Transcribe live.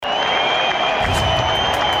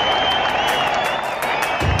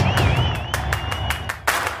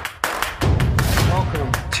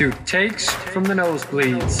to Takes from the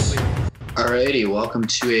Nosebleeds. Alrighty, welcome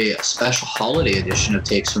to a special holiday edition of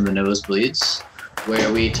Takes from the Nosebleeds,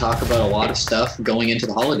 where we talk about a lot of stuff going into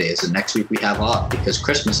the holidays. And next week we have off because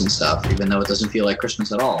Christmas and stuff, even though it doesn't feel like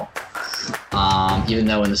Christmas at all. Even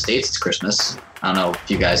though in the States it's Christmas. I don't know if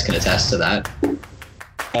you guys can attest to that.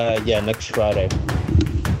 Yeah, next Friday.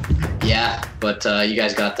 Yeah, but you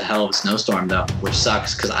guys got the hell of a snowstorm though, which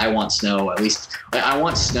sucks because I want snow. At least I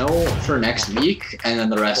want snow for next week, and then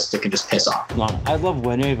the rest it can just piss off. I love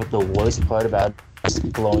winter, but the worst part about it is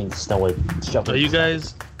blowing the snow away. Are you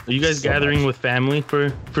guys gathering with family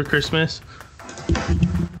for Christmas?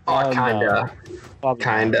 Kinda.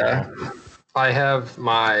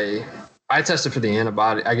 I tested for the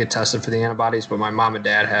antibody. I get tested for the antibodies, but my mom and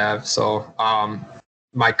dad have. So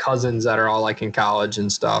my cousins that are all like in college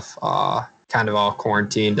and stuff, kind of all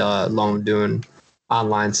quarantined alone doing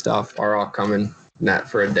online stuff, are all coming net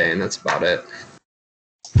for a day, and that's about it.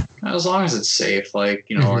 As long as it's safe, like,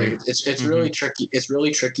 you know, like it's really tricky. It's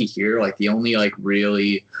really tricky here. Like the only like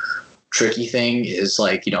really tricky thing is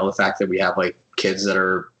like, you know, the fact that we have like kids that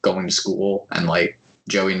are going to school, and like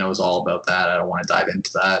Joey knows all about that. I don't want to dive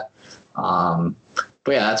into that.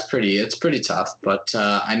 But yeah, it's pretty tough. But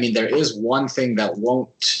I mean, there is one thing that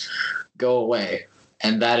won't go away,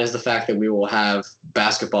 and that is the fact that we will have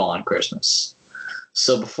basketball on Christmas.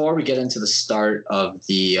 So before we get into the start of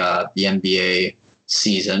the NBA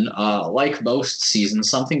season, like most seasons,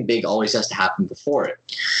 something big always has to happen before it,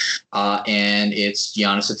 and it's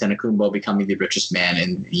Giannis Antetokounmpo becoming the richest man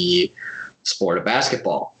in the sport of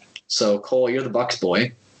basketball. So Cole, you're the Bucks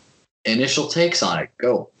boy. Initial takes on it.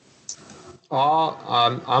 Go.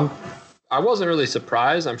 I wasn't really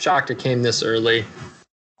surprised. I'm shocked it came this early.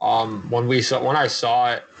 When I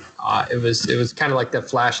saw it, it was kind of like that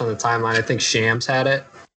flash on the timeline. I think Shams had it.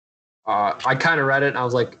 I kind of read it and I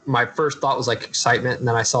was like, my first thought was like excitement, and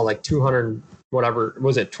then I saw like 200 whatever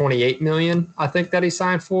was it 28 million I think that he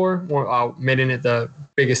signed for, making it the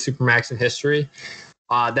biggest supermax in history.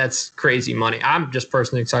 That's crazy money. I'm just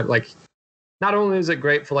personally excited. Like, not only is it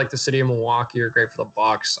great for like the city of Milwaukee or great for the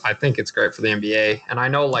Bucks, I think it's great for the NBA. And I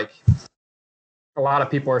know like a lot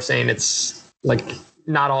of people are saying it's like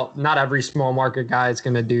not every small market guy is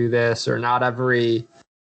going to do this, or not every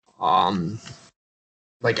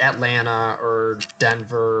like Atlanta or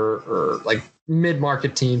Denver or like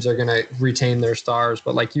mid-market teams are going to retain their stars.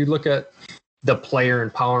 But like you look at the player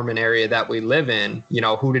empowerment area that we live in, you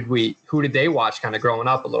know, who did they watch kind of growing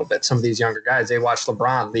up a little bit? Some of these younger guys, they watched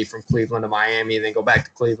LeBron leave from Cleveland to Miami and then go back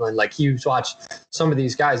to Cleveland. Like Hughes watched some of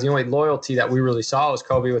these guys. The only loyalty that we really saw was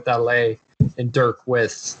Kobe with LA and Dirk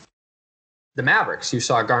with the Mavericks. You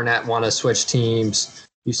saw Garnett want to switch teams.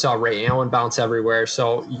 You saw Ray Allen bounce everywhere.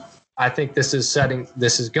 So I think this is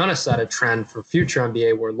going to set a trend for future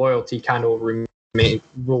NBA where loyalty kind of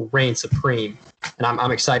will reign supreme. And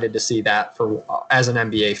I'm excited to see that for as an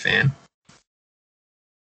NBA fan.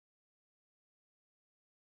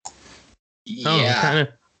 Yeah,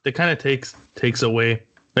 It kind of takes away.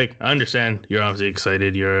 Like, I understand you're obviously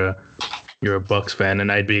excited. You're a Bucks fan,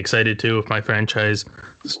 and I'd be excited too if my franchise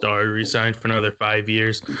star resigned for another 5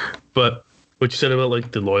 years. But what you said about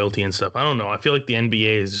like the loyalty and stuff, I don't know. I feel like the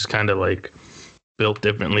NBA is just kind of like built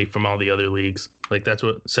differently from all the other leagues. Like that's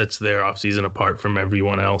what sets their offseason apart from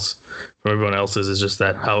everyone else. From everyone else's is just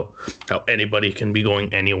that how anybody can be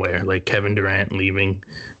going anywhere. Like Kevin Durant leaving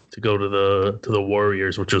to go to the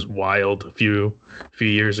Warriors, which was wild a few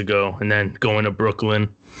years ago, and then going to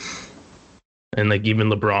Brooklyn, and like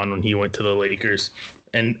even LeBron when he went to the Lakers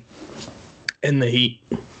and the Heat.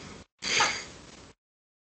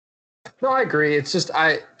 No, I agree. It's just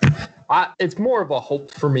it's more of a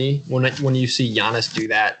hope for me when you see Giannis do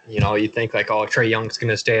that. You know, you think like, oh, Trae Young's going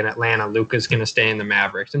to stay in Atlanta, Luka's going to stay in the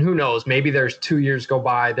Mavericks, and who knows? Maybe there's 2 years go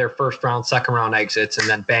by, their first round, second round exits, and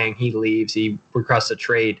then bang, he leaves. He requests a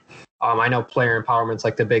trade. I know player empowerment's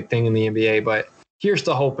like the big thing in the NBA, but here's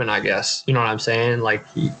the hoping, I guess. You know what I'm saying? Like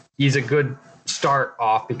he's a good start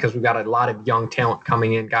off because we've got a lot of young talent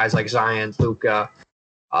coming in, guys like Zion, Luka,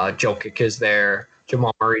 Jokic is there.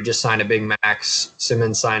 Jamal Murray just signed a big max.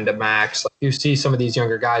 Simmons signed a max. Like, you see some of these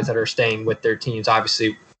younger guys that are staying with their teams.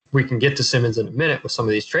 Obviously, we can get to Simmons in a minute with some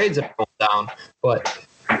of these trades that are going down,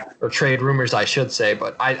 or trade rumors, I should say.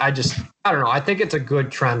 But I don't know. I think it's a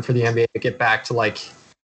good trend for the NBA to get back to like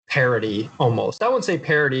parity almost. I wouldn't say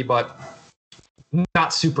parity, but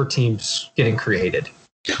not super teams getting created.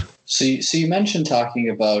 So you mentioned talking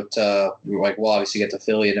about like, we'll obviously get to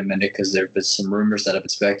Philly in a minute because there have been some rumors that have been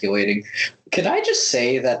speculating. Can I just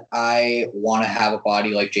say that I want to have a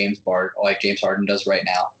body like James Harden does right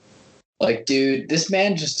now? Like, dude, this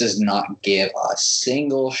man just does not give a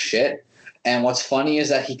single shit. And what's funny is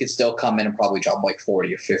that he could still come in and probably drop like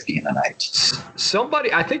 40 or 50 in a night.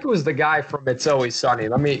 Somebody, I think it was the guy from It's Always Sunny.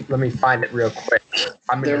 Let me find it real quick.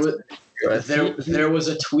 There was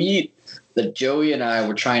a tweet that Joey and I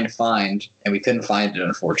were trying to find, and we couldn't find it,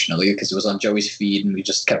 unfortunately, because it was on Joey's feed, and we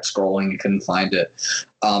just kept scrolling and couldn't find it.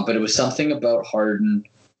 But it was something about Harden,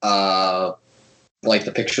 like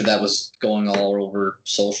the picture that was going all over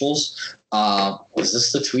socials. Was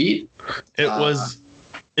this the tweet? It was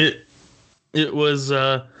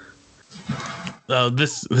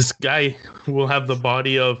this guy will have the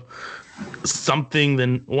body of something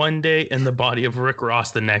then one day and the body of Rick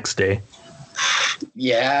Ross the next day.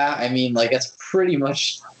 Yeah, I mean, like, that's pretty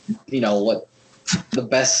much, what the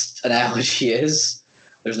best analogy is.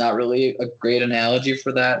 There's not really a great analogy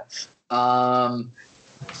for that.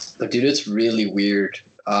 But dude, it's really weird.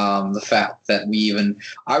 The fact that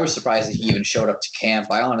I was surprised that he even showed up to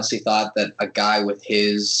camp. I honestly thought that a guy with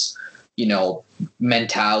his,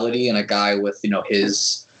 mentality and a guy with,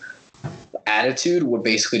 his attitude would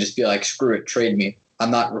basically just be like, screw it, trade me.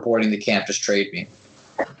 I'm not reporting to camp, just trade me.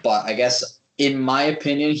 But I guess, in my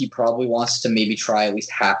opinion, he probably wants to maybe try at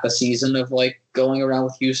least half a season of like going around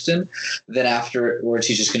with Houston. Then afterwards,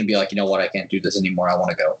 he's just going to be like, you know what, I can't do this anymore. I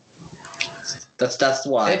want to go. That's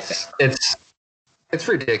why I think. It's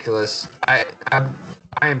ridiculous. I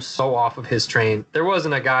am so off of his train. There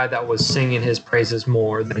wasn't a guy that was singing his praises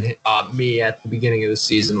more than me at the beginning of the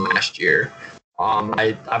season last year.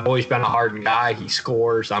 I've always been a Harden guy. He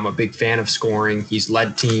scores. I'm a big fan of scoring. He's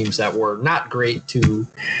led teams that were not great to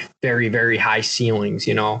very, very high ceilings,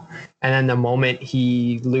 And then the moment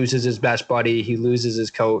he loses his best buddy, he loses his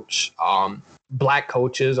coach. Black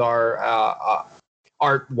coaches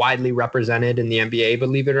aren't widely represented in the NBA,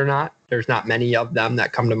 believe it or not. There's not many of them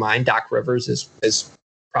that come to mind. Doc Rivers is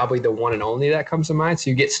probably the one and only that comes to mind. So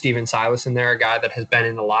you get Steven Silas in there, a guy that has been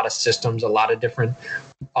in a lot of systems, a lot of different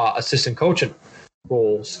assistant coaching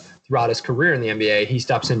roles throughout his career in the NBA. He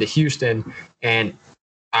steps into Houston, and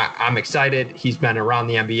I'm excited. He's been around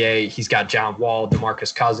the NBA. He's got John Wall,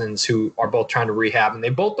 DeMarcus Cousins, who are both trying to rehab, and they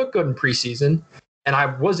both look good in preseason. And I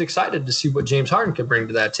was excited to see what James Harden could bring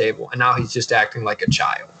to that table. And now he's just acting like a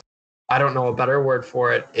child. I don't know a better word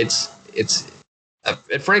for it.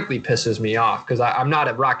 It frankly pisses me off because I'm not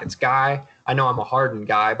a Rockets guy. I know I'm a Harden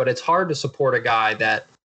guy, but it's hard to support a guy that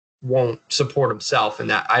won't support himself, and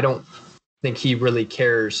that I don't think he really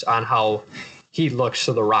cares on how he looks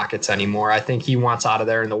to the Rockets anymore. I think he wants out of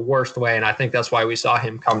there in the worst way, and I think that's why we saw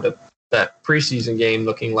him come to that preseason game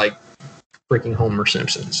looking like freaking Homer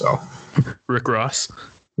Simpson. So Rick Ross.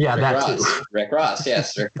 Yeah, Rick Ross,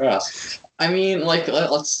 yes, Rick Ross. I mean, like,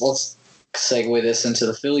 let's segue this into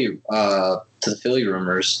the Philly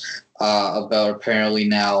rumors about apparently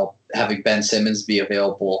now having Ben Simmons be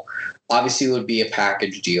available. Obviously, it would be a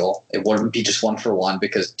package deal. It wouldn't be just 1-for-1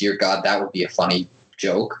 because, dear God, that would be a funny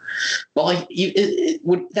joke. But like,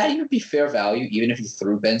 would that even be fair value, even if you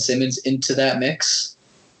threw Ben Simmons into that mix?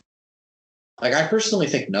 Like, I personally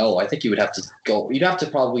think no. I think you would have to go. You'd have to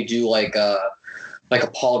probably do like a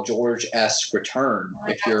Paul George-esque return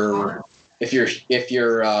if you're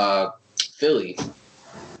Philly.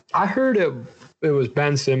 I heard it was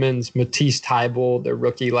Ben Simmons, Matisse Thybulle, the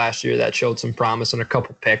rookie last year that showed some promise and a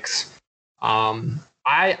couple picks.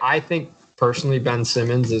 I think personally Ben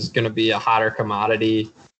Simmons is going to be a hotter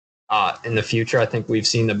commodity in the future. I think we've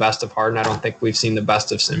seen the best of Harden. I don't think we've seen the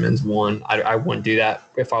best of Simmons. One, I wouldn't do that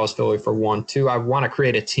if I was Philly for one. Two, I want to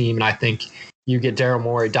create a team, and I think you get Daryl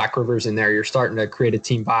Morey, Doc Rivers in there. You're starting to create a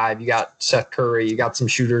team vibe. You got Seth Curry. You got some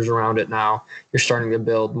shooters around it now. You're starting to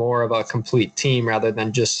build more of a complete team rather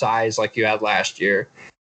than just size like you had last year.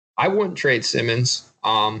 I wouldn't trade Simmons.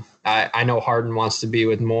 I know Harden wants to be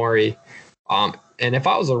with Morey. And if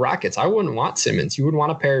I was the Rockets, I wouldn't want Simmons. You would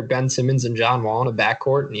want to pair Ben Simmons and John Wall in a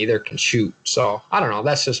backcourt, and either can shoot. So I don't know.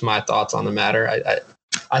 That's just my thoughts on the matter.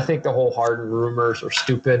 I think the whole Harden rumors are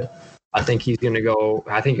stupid. I think he's going to go.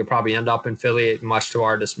 I think he'll probably end up in Philly, much to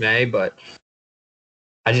our dismay. But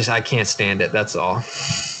I can't stand it. That's all.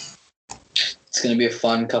 It's going to be a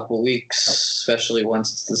fun couple of weeks, especially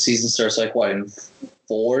once the season starts. Like what, in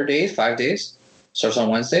 5 days? Starts on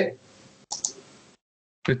Wednesday.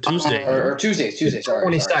 Tuesday. Or Tuesday. Sorry.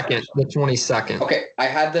 22nd. The 22nd. Okay, I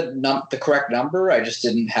had the correct number. I just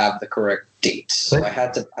didn't have the correct date, so I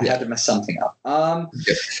had to mess something up.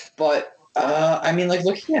 But I mean, like,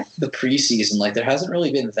 looking at the preseason, like, there hasn't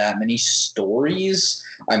really been that many stories.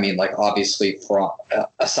 I mean, like, obviously, from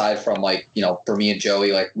aside from, like, for me and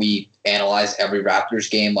Joey, like, we analyze every Raptors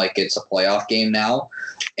game like it's a playoff game now,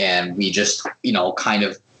 and we just kind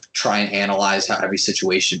of try and analyze how every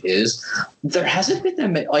situation is. There hasn't been that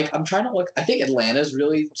many, like I'm trying to look. I think Atlanta's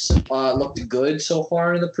really looked good so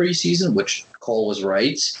far in the preseason, which Cole was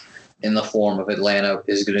right in the form of Atlanta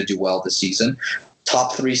is going to do well this season.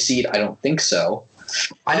 Top 3 seed, I don't think so.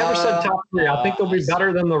 I never said top 3. I think they'll be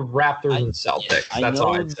better than the Raptors and Celtics. That's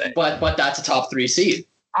all I'd say. But that's a top 3 seed.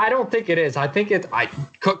 I don't think it is. I think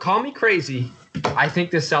call me crazy. I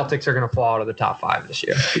think the Celtics are going to fall out of the top 5 this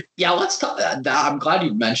year. Yeah, let's talk. I'm glad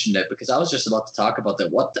you mentioned it because I was just about to talk about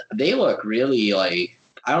that. They look really like.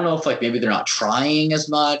 I don't know if like maybe they're not trying as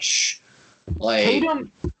much. Like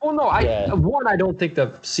Tatum. Well, no. I don't think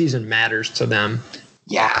the season matters to them.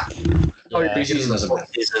 Yeah. Preseason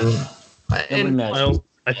doesn't matter.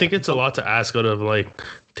 I think it's a lot to ask out of like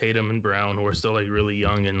Tatum and Brown, who are still like really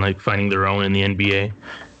young and like finding their own in the NBA.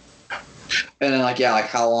 And then like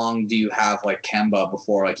how long do you have like Kemba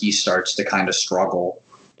before like he starts to kind of struggle?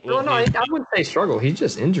 No, I wouldn't say struggle. He's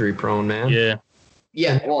just injury prone, man.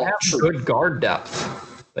 Yeah. Well, have good guard depth.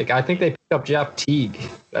 Like I think they picked up Jeff Teague.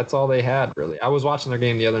 That's all they had really. I was watching their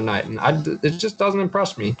game the other night, and it just doesn't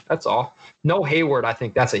impress me. That's all. No Hayward. I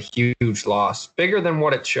think that's a huge loss, bigger than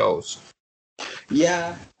what it shows.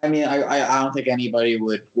 Yeah, I mean, I don't think anybody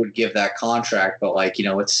would give that contract, but like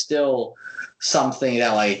it's still something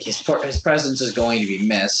that like his presence is going to be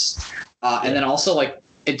missed. And then also like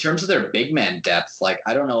in terms of their big man depth, like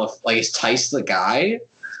I don't know if like is Tice the guy?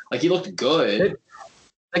 Like he looked good.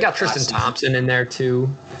 They got Tristan Thompson in there too.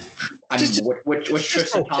 I mean, which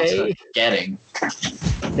Tristan Thompson are you getting?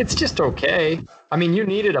 It's just okay. I mean, you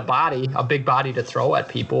needed a big body to throw at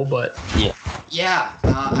people, but yeah.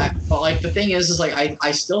 But like the thing is like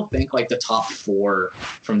I still think like the top 4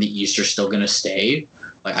 from the East are still going to stay.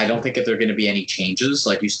 Like I don't think if there are going to be any changes.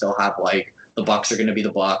 Like you still have like the Bucks are going to be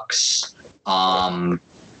the Bucks. I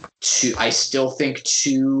still think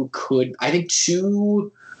 2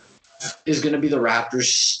 is going to be the Raptors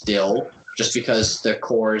still, just because their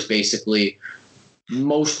core is basically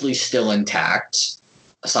mostly still intact,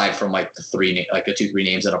 aside from like the 2-3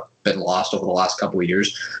 names that have been lost over the last couple of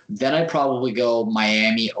years. Then I'd probably go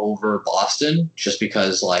Miami over Boston, just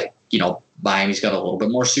because like Miami's got a little bit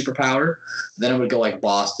more superpower. Then I would go like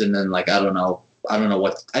Boston, and like I don't know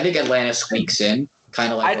what I think Atlanta squeaks in,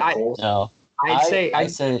 kind of like the Bulls. No, I'd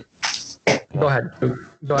say. Go ahead.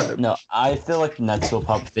 No, I feel like the Nets will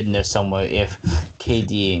probably fit in there somewhere if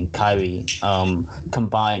KD and Kyrie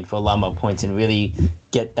combine for a lot more points and really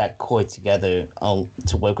get that core together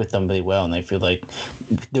to work with them really well. And I feel like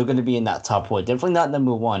they're going to be in that top 4. Definitely not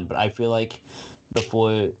number 1, but I feel like the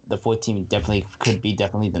four team definitely could be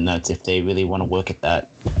the Nets if they really want to work at that.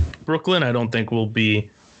 Brooklyn, I don't think will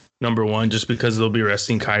be number 1 just because they'll be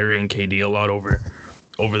resting Kyrie and KD a lot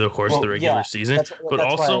over the course of the regular season. That's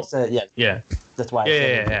also, that's why.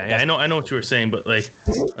 Yeah. I know what you were saying, but like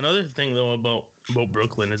another thing though about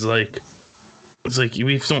Brooklyn is like it's like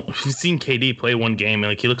we've seen KD play one game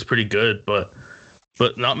and like he looks pretty good, but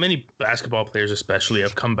not many basketball players especially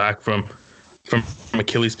have come back from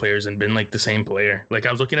Achilles players and been like the same player. Like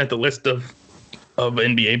I was looking at the list of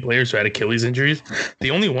NBA players who had Achilles injuries.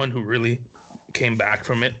 The only one who really came back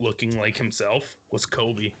from it looking like himself was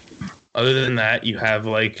Kobe. Other than that, you have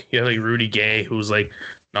like Rudy Gay, who's like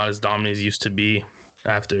not as dominant as he used to be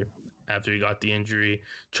after he got the injury.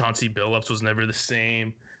 Chauncey Billups was never the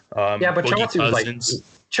same. But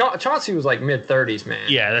Chauncey was like mid-30s, man.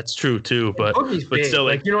 Yeah, that's true too. But still,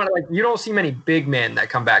 like you don't see many big men that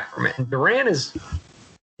come back from it. And Durant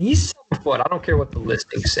he's 7 foot. I don't care what the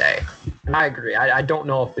listings say. And I agree. I don't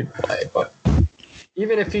know if they play, but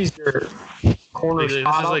even if he's your corner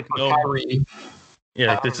spot up for Kyrie.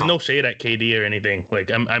 Yeah, like, there's no shade at KD or anything. Like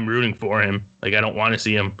I'm rooting for him. Like I don't want to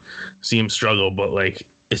see him struggle, but like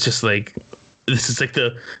it's just like this is like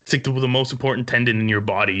the most important tendon in your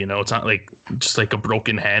body. It's not like just like a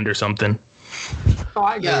broken hand or something. Oh,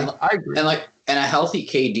 I agree. Yeah, I agree. And a healthy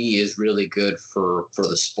KD is really good for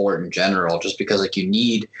the sport in general, just because like you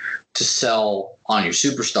need to sell on your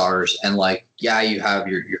superstars, and like you have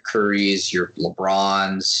your Currys, your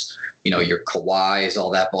LeBrons, your Kawhis, all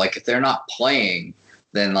that, but like if they're not playing,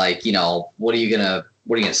 then like what are you gonna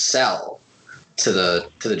sell to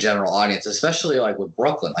the general audience, especially like with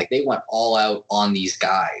Brooklyn? Like they went all out on these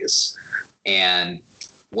guys, and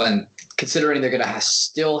when considering they're gonna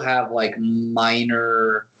still have like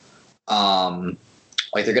minor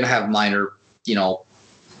they're gonna have minor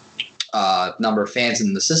number of fans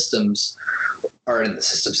in the systems or in the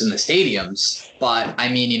stadiums, but I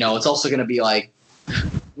mean it's also gonna be like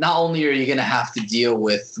not only are you going to have to deal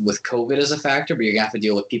with COVID as a factor, but you're going to have to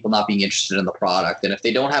deal with people not being interested in the product. And if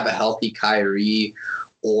they don't have a healthy Kyrie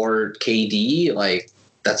or KD, like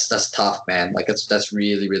that's tough, man. Like that's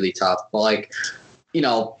really, really tough. But like,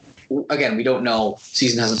 again, we don't know.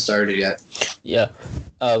 Season hasn't started yet. Yeah.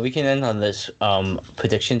 We can end on this.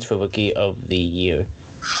 Predictions for Rookie of the Year.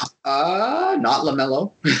 Not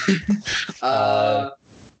LaMelo.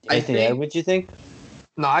 Anything there, would you think?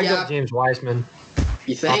 No, I go James Wiseman.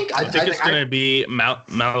 You think? I think it's going to be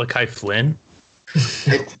Malachi Flynn.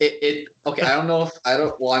 Okay, I don't know if I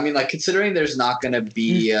don't. Well, I mean, like considering there's not going to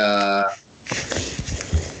be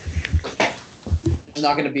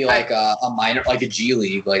like a minor, like a G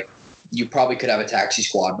League. Like you probably could have a taxi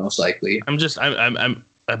squad, most likely. I'm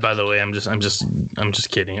by the way, I'm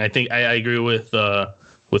just kidding. I think I agree with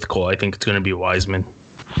Cole. I think it's going to be Wiseman.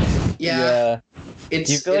 Yeah. Do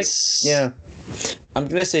you feel yeah. I'm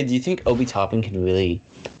gonna say, do you think Obi Toppin can really?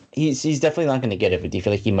 He's definitely not gonna get it, but do you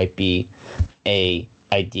feel like he might be a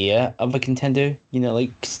idea of a contender?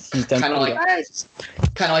 Like he's done kind of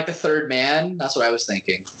like the third man. That's what I was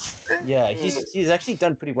thinking. Yeah, he's actually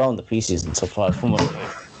done pretty well in the preseason so far. From what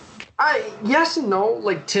yes and no.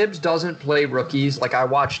 Like Tibbs doesn't play rookies. Like I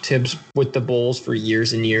watched Tibbs with the Bulls for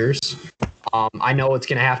years and years. I know it's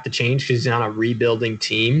gonna have to change because he's on a rebuilding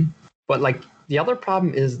team. But like the other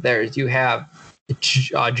problem is you have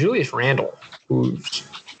Julius Randle, who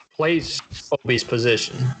plays Obi's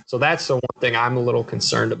position. So that's the one thing I'm a little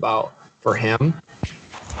concerned about for him.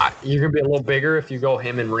 You're going to be a little bigger if you go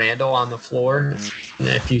him and Randle on the floor, and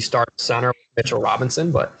if you start center with Mitchell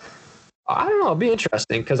Robinson. But I don't know. It'll be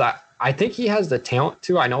interesting because I think he has the talent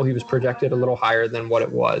too. I know he was projected a little higher than what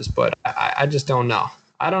it was, but I just don't know.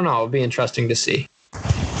 I don't know. It'll be interesting to see.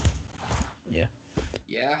 Yeah.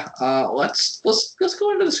 Yeah, let's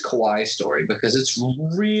go into this Kawhi story because it's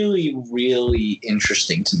really, really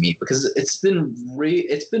interesting to me because it's been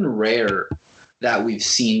rare that we've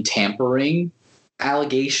seen tampering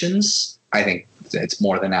allegations. I think it's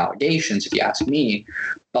more than allegations if you ask me,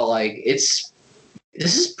 but like this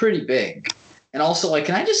is pretty big. And also, like,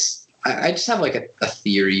 I just have like a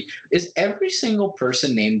theory: is every single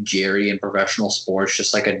person named Jerry in professional sports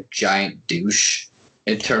just like a giant douche?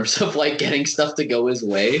 In terms of like getting stuff to go his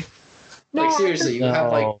way, like seriously, you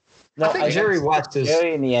have like. I think Jerry West is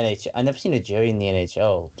Jerry in the NHL. I've never seen a Jerry in the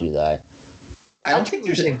NHL do that. I don't think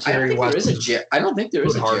there is a Jerry in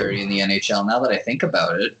the NHL. Now that I think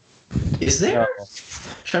about it, is there? No. I'm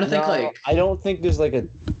trying to think like. I don't think there's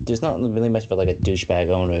not really much about like a douchebag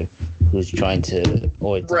owner who's trying to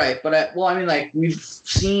avoid. Right, but I mean, like we've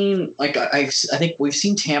seen, like I think we've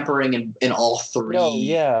seen tampering in all three. No,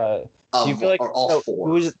 yeah. Do you feel like all four?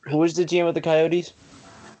 Who was the GM of the Coyotes?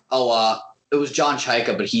 It was John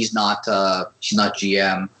Chaika, but he's not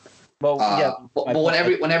GM. Well, yeah. But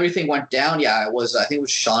when everything went down, I think it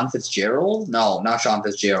was Sean Fitzgerald. No, not Sean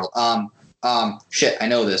Fitzgerald. Shit, I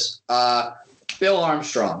know this. Bill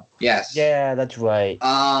Armstrong. Yes. Yeah, that's right.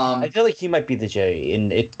 I feel like he might be the Jerry,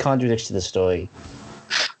 and it contradicts to the story.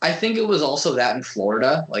 I think it was also that in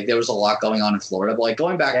Florida. Like there was a lot going on in Florida, but like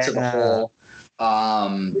going back to the whole.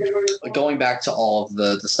 Going back to all of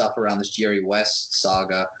the stuff around this Jerry West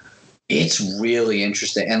saga, it's really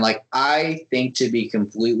interesting. And like, I think, to be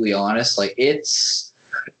completely honest, like it's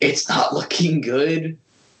not looking good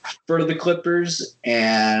for the Clippers.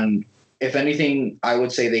 And if anything, I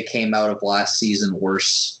would say they came out of last season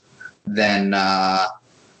worse than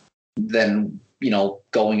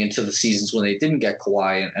going into the seasons when they didn't get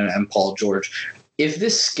Kawhi and Paul George. If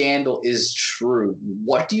this scandal is true,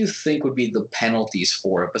 what do you think would be the penalties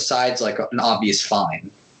for it besides like an obvious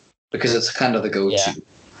fine? Because it's kind of the go-to.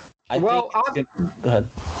 Yeah. Go ahead.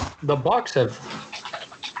 The Bucks have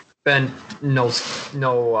been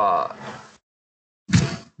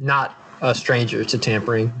not a stranger to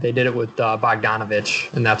tampering. They did it with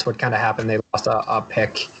Bogdanovich, and that's what kind of happened. They lost a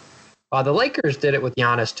pick. The Lakers did it with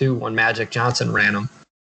Giannis too when Magic Johnson ran them.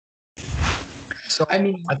 So I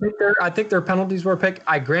mean, I think their penalties were picked.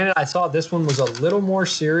 Granted, I saw this one was a little more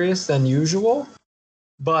serious than usual,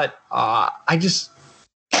 but I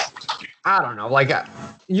don't know. Like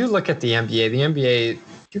you look at the NBA. The NBA,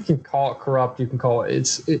 you can call it corrupt. You can call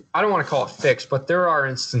it. I don't want to call it fixed, but there are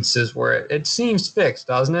instances where it seems fixed,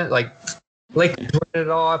 doesn't it? Like Lakers winning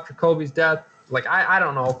it all after Kobe's death. Like I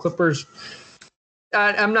don't know. Clippers.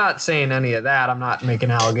 I'm not saying any of that. I'm not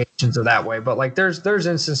making allegations of that way, but like there's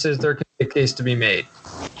instances there could be a case to be made.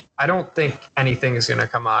 I don't think anything is going to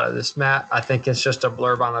come out of this, Matt. I think it's just a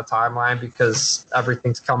blurb on the timeline because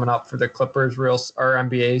everything's coming up for the Clippers or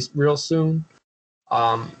NBA real soon.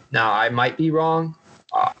 Now I might be wrong,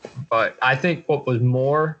 but I think what was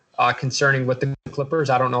more concerning with the Clippers,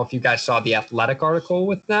 I don't know if you guys saw the Athletic article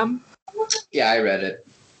with them. Yeah, I read it.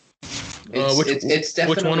 It's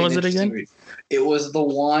definitely which one was it again? It was the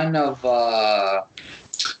one of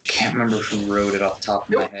can't remember who wrote it off the top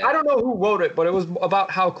of my head. I don't know who wrote it, but it was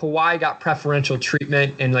about how Kawhi got preferential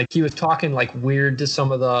treatment, and like he was talking like weird to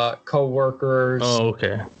some of the coworkers. Oh,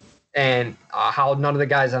 okay. And how none of the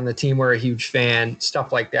guys on the team were a huge fan,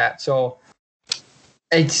 stuff like that. So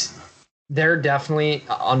they're definitely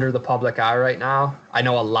under the public eye right now. I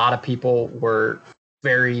know a lot of people were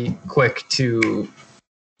very quick to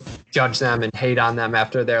judge them and hate on them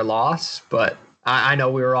after their loss, but I know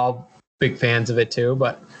we were all big fans of it too.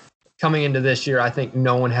 But coming into this year, I think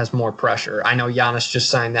no one has more pressure. I know Giannis just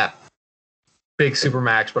signed that big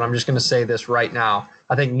supermax, but I'm just going to say this right now.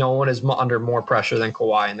 I think no one is under more pressure than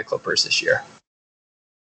Kawhi and the Clippers this year.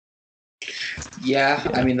 Yeah,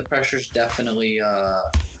 I mean the pressure's definitely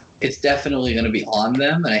it's definitely going to be on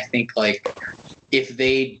them, and I think like if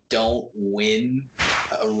they don't win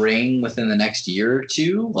a ring within the next year or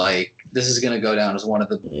two, like this is going to go down as one of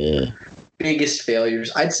the biggest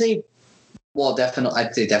failures. I'd say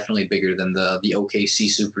definitely bigger than the OKC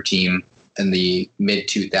super team in the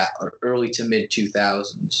early to mid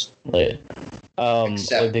 2000s.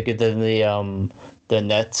 Bigger than the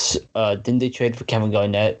Nets. Didn't they trade for Kevin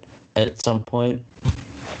Garnett at some point?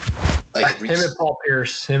 Like him and Paul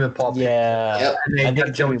Pierce. Yeah, Yep. I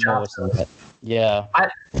think Joe Johnson. Yeah,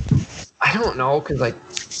 I don't know because like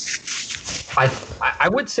I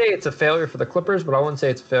would say it's a failure for the Clippers, but I wouldn't say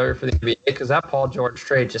it's a failure for the NBA because that Paul George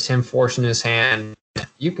trade, just him forcing his hand.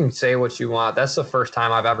 You can say what you want. That's the first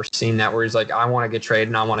time I've ever seen that where he's like, I want to get traded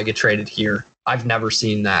and I want to get traded here. I've never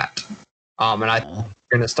seen that. And I'm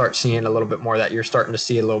going to start seeing a little bit more that you're starting to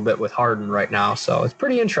see a little bit with Harden right now. So it's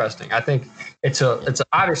pretty interesting. I think it's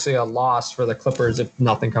obviously a loss for the Clippers if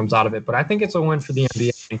nothing comes out of it, but I think it's a win for the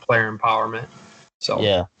NBA and player empowerment. So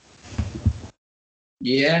yeah.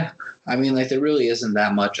 I mean, like there really isn't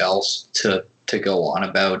that much else to go on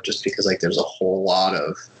about just because like there's a whole lot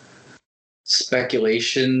of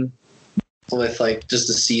speculation with like just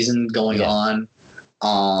the season going on.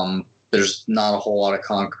 There's not a whole lot of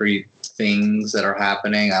concrete things that are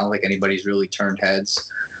happening. I don't think anybody's really turned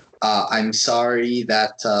heads. I'm sorry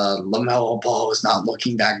that LaMelo Ball is not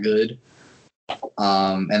looking that good.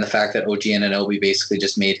 And the fact that OG Anunoby basically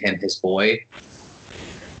just made him his boy.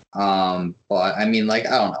 But I mean, like,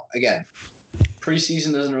 I don't know. Again,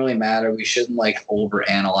 preseason doesn't really matter. We shouldn't like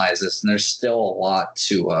overanalyze this. And there's still a lot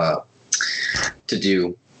to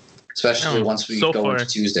do, especially once we go into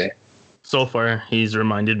Tuesday. So far, he's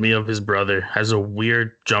reminded me of his brother. Has a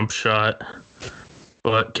weird jump shot,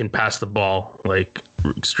 but can pass the ball like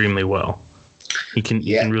extremely well. He can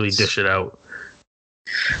really dish it out.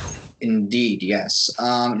 Indeed, yes.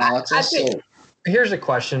 Now let's here's a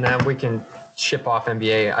question that we can ship off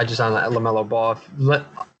NBA. I just on LaMelo Ball. If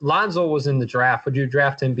Lonzo was in the draft, would you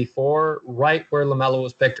draft him before, right where LaMelo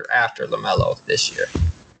was picked, or after LaMelo this year?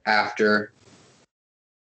 After.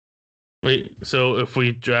 Wait, so if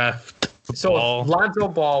we draft Ball, if Lonzo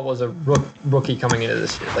Ball was a rookie coming into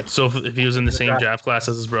this year, like so if he was in the same draft class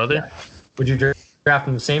as his brother, would you draft him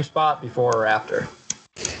in the same spot before or after?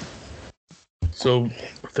 So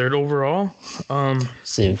third overall, I'd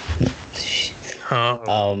say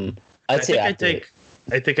after.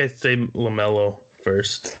 I think I'd say LaMelo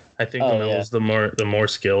first. I think LaMelo's the more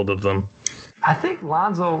skilled of them. I think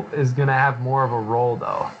Lonzo is gonna have more of a role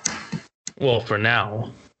though. Well, for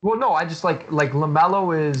now. Well, no, I just like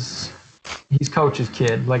LaMelo he's coach's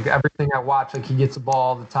kid. Like everything I watch, like he gets the ball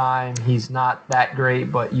all the time. He's not that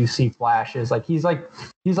great, but you see flashes. Like he's like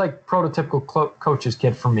prototypical coach's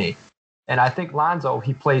kid for me. And I think Lonzo,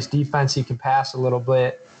 he plays defense. He can pass a little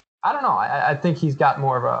bit. I don't know. I think he's got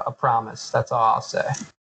more of a promise. That's all I'll say.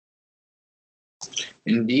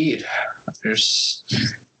 Indeed. There's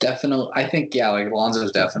definitely, I think, like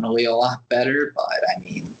Lonzo's definitely a lot better, but I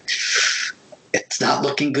mean, it's not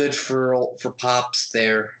looking good for Pops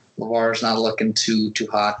there. LeVar's not looking too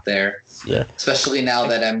hot there. Yeah. Especially now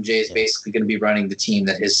that MJ is basically going to be running the team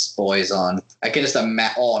that his boy's on. I can just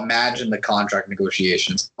imagine the contract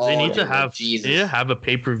negotiations. They need to have a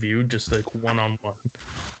pay-per-view just like one-on-one.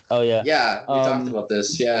 Oh yeah. Yeah, we talked about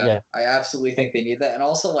this. Yeah. I absolutely think they need that. And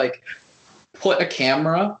also like put a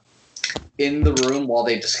camera in the room while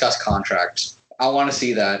they discuss contracts. I want to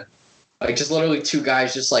see that. Like just literally two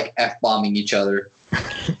guys just like F-bombing each other.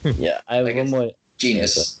 Yeah, I have like one more.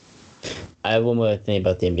 Genius. I have one more thing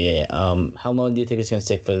about the NBA. How long do you think it's going to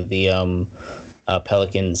take for the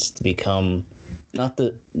Pelicans to become not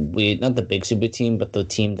the big super team, but the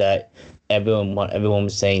team that everyone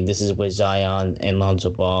was saying this is where Zion and Lonzo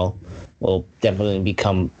Ball will definitely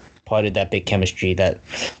become part of that big chemistry that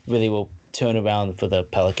really will turn around for the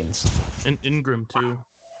Pelicans. And Ingram too.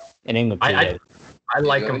 And Ingram too. I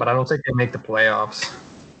like them, but I don't think they make the playoffs.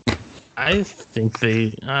 I think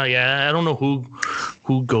they. I don't know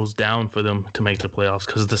who goes down for them to make the playoffs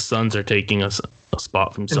because the Suns are taking a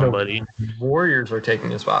spot from somebody. Warriors are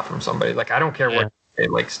taking a spot from somebody. Like I don't care what.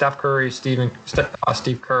 Like Steph Curry, Steve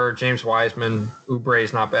Kerr, James Wiseman, Oubre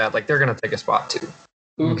is not bad. Like they're gonna take a spot too.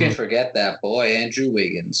 Who can forget that boy, Andrew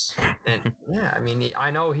Wiggins? And yeah, I mean, I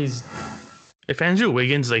know he's. If Andrew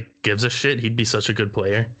Wiggins like gives a shit, he'd be such a good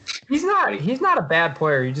player. He's not a bad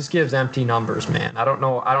player. He just gives empty numbers, man. I don't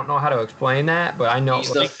know how to explain that, but I know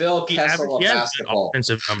He's the Phil Kessel of basketball.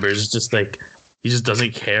 Offensive numbers, just like he just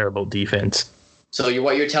doesn't care about defense. So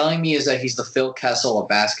what you're telling me is that he's the Phil Kessel of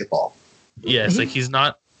basketball. Yes, like he's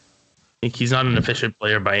not an efficient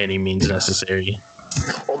player by any means necessary.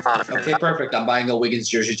 Hold on a minute. Okay, perfect. I'm buying a Wiggins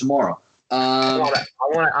jersey tomorrow. I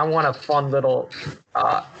want a fun little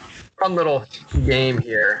game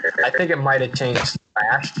here. I think it might have changed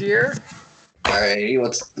last year. Alrighty,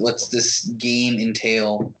 what's this game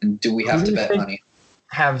entail? And do we have to bet money?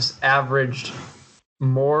 Has averaged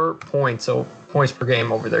more points per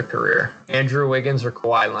game over their career? Andrew Wiggins or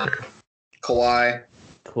Kawhi Leonard? Kawhi.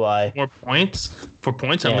 More points? For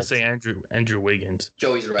points, I'm gonna say Andrew Wiggins.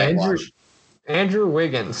 Joey's right. Andrew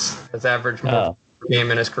Wiggins has averaged more per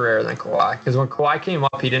game in his career than Kawhi. Because when Kawhi came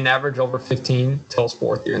up, he didn't average over 15 till his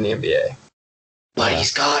fourth year in the NBA. But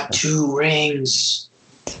he's got 2 rings.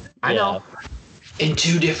 I know. In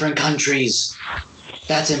 2 different countries.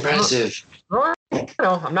 That's impressive.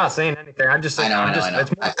 No, I'm not saying anything. I know.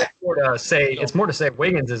 It's more to say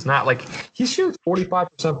Wiggins is not like he shoots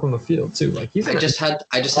 45% from the field too. Like I just had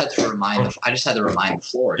to remind the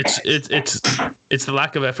floor. It's the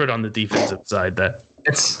lack of effort on the defensive side that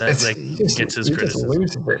gets his criticism. Just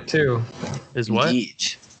loses it too. Is what? He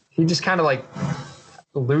just kind of like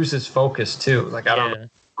loses focus too. Like I don't know.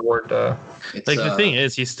 The thing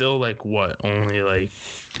is, he's still like what? Only like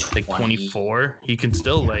 24. He can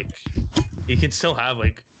still have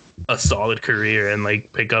like a solid career and like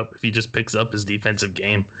if he just picks up his defensive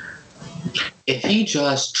game. If he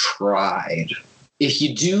just tried, if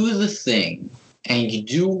you do the thing and you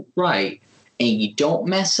do right and you don't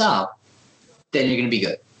mess up, then you're gonna be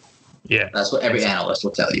good. Yeah, that's what every analyst will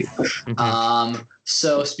tell you. Mm-hmm.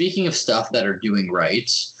 So speaking of stuff that are doing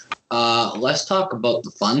right. Let's talk about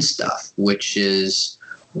the fun stuff, which is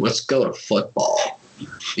let's go to football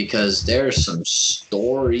because there's some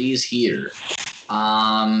stories here.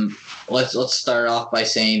 Let's start off by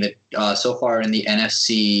saying that so far in the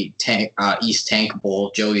NFC East Tank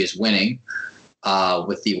Bowl, Joey is winning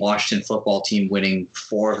with the Washington football team winning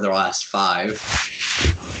 4 of their last 5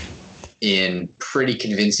 in pretty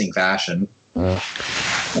convincing fashion. 4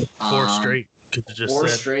 straight.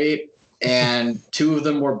 Straight. And 2 of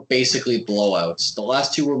them were basically blowouts. The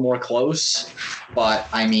last 2 were more close, but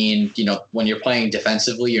I mean, when you're playing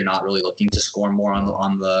defensively, you're not really looking to score more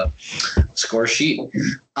on the score sheet.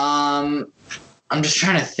 I'm just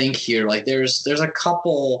trying to think here. Like, there's a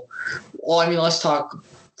couple. Well, I mean, let's talk.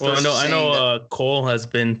 Well, I know. Cole has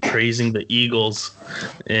been praising the Eagles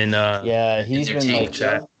in. He's been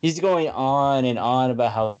chat. He's going on and on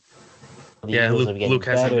about how. Luke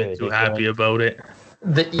hasn't been too happy about it.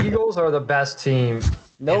 The Eagles are the best team.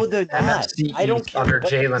 No, they're not. I don't care. Under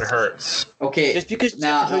Jalen Hurts. Okay. Just because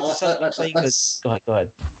now, let's go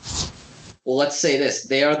ahead. Well, let's say this: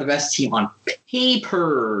 they are the best team on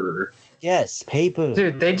paper. Yes, paper.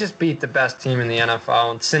 Dude, they just beat the best team in the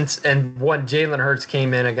NFL, and when Jalen Hurts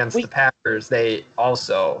came in against the Packers, they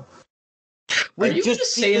also. Are you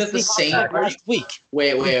just say that the Saints last week?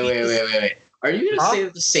 Wait. Are you going to say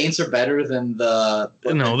that the Saints are better than the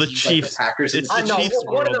Chiefs? Like the Packers. It's the Chiefs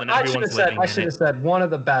world, and everyone's living in it. I should have said one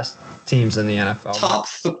of the best teams in the NFL.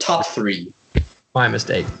 Top 3. My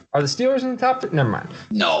mistake. Are the Steelers in the top 3? Never mind.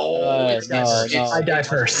 No. I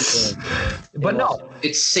diverse. But no,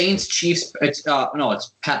 it's Saints, Chiefs. It's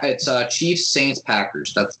Chiefs, Saints,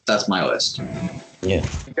 Packers. That's my list. Yeah.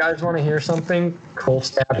 You guys want to hear something? Cole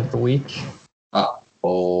stat of the week.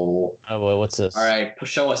 Oh boy, what's this? All right,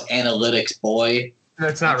 show us analytics, boy.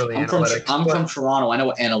 That's not really analytics. I'm from Toronto. I know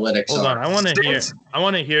what analytics are. Hold on, I want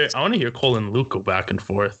to hear Cole and Luke go back and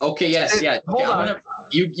forth. Okay, yes, yeah. Hold on.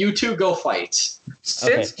 You two go fight.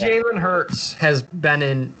 Since Jalen Hurts has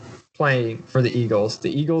been playing for the Eagles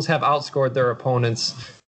have outscored their opponents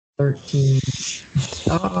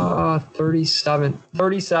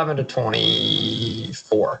 37 to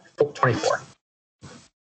 24.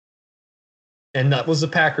 And that was the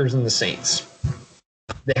Packers and the Saints.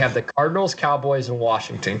 They have the Cardinals, Cowboys, and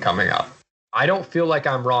Washington coming up. I don't feel like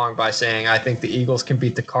I'm wrong by saying I think the Eagles can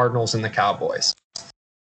beat the Cardinals and the Cowboys.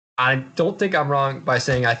 I don't think I'm wrong by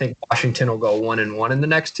saying I think Washington will go 1-1 in the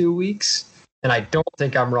next 2 weeks. And I don't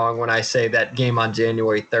think I'm wrong when I say that game on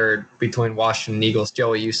January 3rd between Washington and Eagles,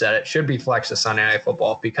 Joey, you said it, should be flexed to Sunday Night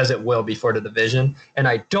Football because it will be for the division. And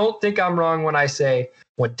I don't think I'm wrong when I say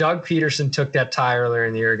when Doug Peterson took that tie earlier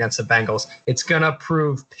in the year against the Bengals, it's going to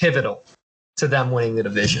prove pivotal to them winning the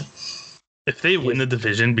division. If they win the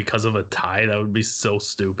division because of a tie, that would be so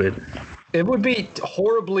stupid. It would be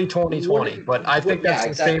horribly 2020, but I think that's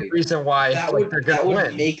the same reason why that they're going to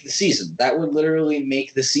win. Make the season. That would literally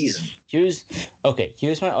make the season. Here's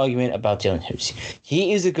my argument about Jalen Hurts.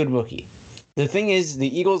 He is a good rookie. The thing is,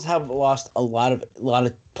 the Eagles have lost a lot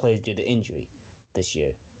of players due to injury this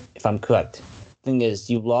year, if I'm correct. The thing is,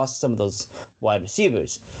 you lost some of those wide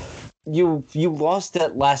receivers. You lost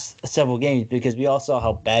that last several games because we all saw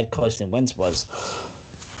how bad Carson Wentz was.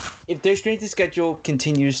 If their strength of schedule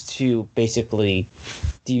continues to basically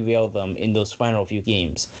derail them in those final few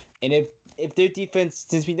games, and if their defense,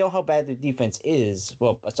 since we know how bad their defense is,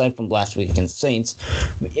 well, aside from last week against the Saints,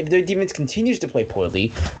 if their defense continues to play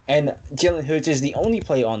poorly, and Jalen Hurts is the only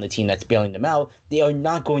player on the team that's bailing them out, they are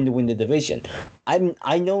not going to win the division.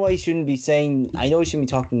 I know I shouldn't be saying, I know I shouldn't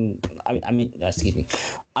be talking, excuse me.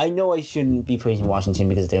 I know I shouldn't be praising Washington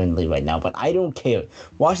because they're in the lead right now, but I don't care.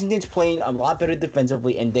 Washington's playing a lot better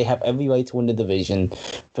defensively, and they have every right to win the division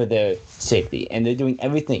for their safety, and they're doing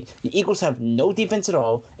everything. The Eagles have no defense at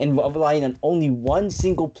all, and are relying on only one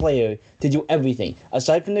single player to do everything,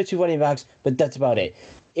 aside from their two running backs, but that's about it.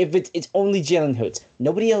 If it's only Jalen Hurts,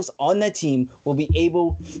 nobody else on that team will be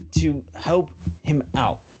able to help him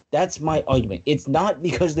out. That's my argument. It's not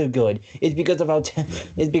because they're good. It's because of how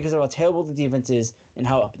terrible the defense is and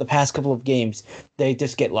how the past couple of games they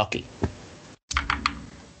just get lucky.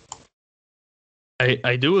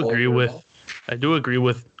 I do agree with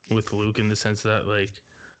Luke in the sense that, like,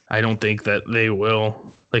 I don't think that they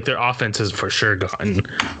will, like, their offense has for sure gotten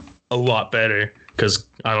a lot better because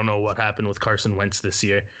I don't know what happened with Carson Wentz this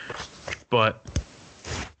year, but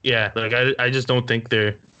yeah, like I just don't think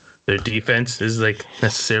their defense is like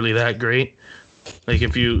necessarily that great. Like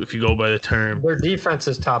if you go by the term, their defense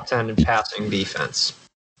is top 10 in passing defense.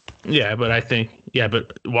 Yeah, but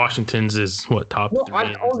but Washington's is what, top 3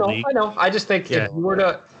 in the league? I know. I just think if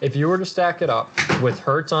you were to stack it up with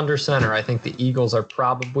Hurts under center, I think the Eagles are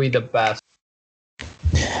probably the best.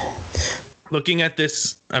 Looking at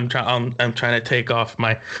this, I'm trying to take off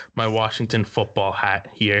my Washington football hat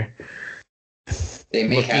here. They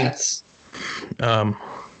make hats.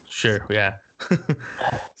 Sure, yeah.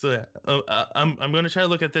 So yeah, I'm going to try to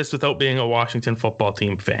look at this without being a Washington football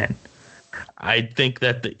team fan. I think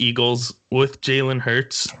that the Eagles with Jalen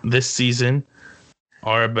Hurts this season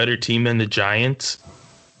are a better team than the Giants,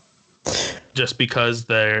 just because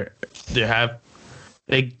they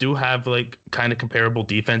do have like kind of comparable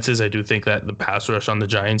defenses. I do think that the pass rush on the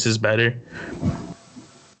Giants is better,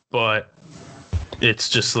 but it's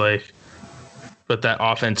just like, but that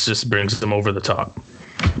offense just brings them over the top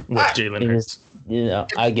with Jalen Hurts.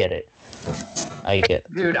 I get it.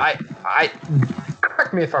 Dude, I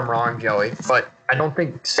correct me if I'm wrong, Joey, but I don't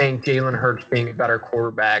think saying Jalen Hurts being a better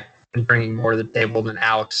quarterback and bringing more to the table than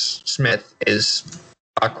Alex Smith is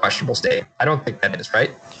a questionable statement. I don't think that is,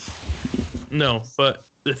 right? No, but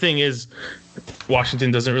the thing is,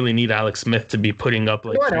 Washington doesn't really need Alex Smith to be putting up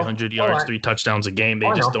like 300 yards, 3 touchdowns a game.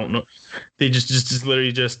 They just don't know. They just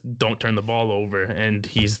literally just don't turn the ball over, and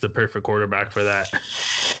he's the perfect quarterback for that.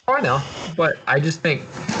 I know, but I just think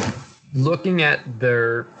looking at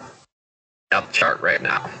their depth chart right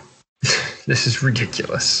now, this is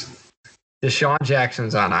ridiculous. Deshaun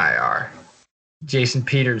Jackson's on IR. Jason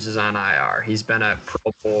Peters is on IR. He's been a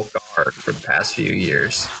Pro Bowl guard for the past few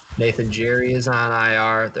years. Nathan Jerry is on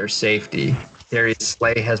IR, their safety. Darius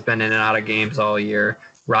Slay has been in and out of games all year.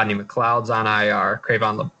 Rodney McLeod's on IR.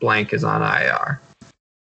 Cravon LeBlanc is on IR.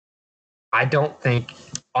 I don't think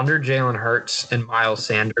under Jalen Hurts and Miles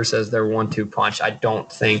Sanders as their 1-2 punch, I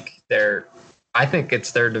think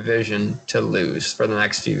it's their division to lose for the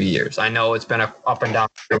next few years. I know it's been up and down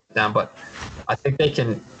with them, but I think they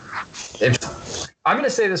can. I'm going to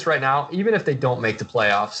say this right now, even if they don't make the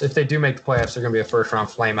playoffs, if they do make the playoffs, they're going to be a first-round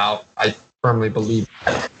flameout. I firmly believe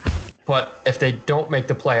that. But if they don't make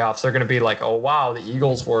the playoffs, they're going to be like, oh, wow, the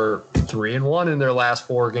Eagles were 3-1 in their last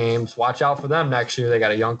 4 games. Watch out for them next year. They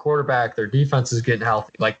got a young quarterback. Their defense is getting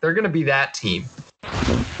healthy. Like, they're going to be that team.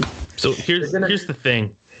 So here's the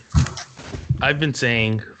thing. I've been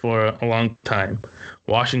saying for a long time,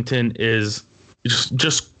 Washington is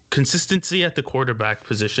just consistency at the quarterback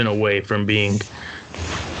position away from being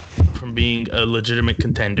a legitimate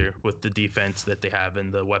contender with the defense that they have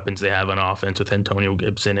and the weapons they have on offense with Antonio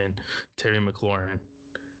Gibson and Terry McLaurin.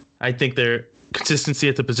 I think they're consistency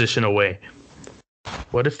at the position away.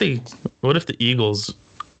 What if the Eagles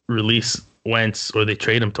release Wentz or they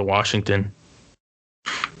trade him to Washington?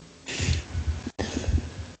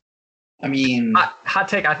 I mean, Hot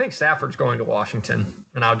take. I think Stafford's going to Washington,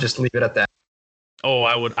 and I'll just leave it at that. Oh,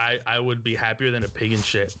 I would be happier than a pig in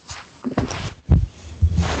shit.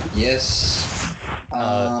 yes.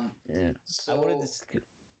 Yeah. So, I wanted to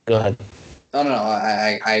go ahead. no.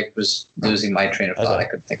 I was losing my train of thought. Okay. I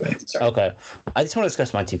couldn't think of anything. Sorry. Okay, I just want to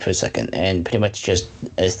discuss my team for a second and pretty much just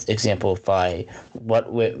as exemplify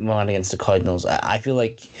what went on against the Cardinals. I feel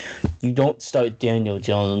like you don't start Daniel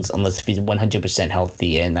Jones unless he's 100%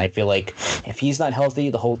 healthy, and I feel like if he's not healthy,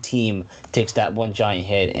 the whole team takes that one giant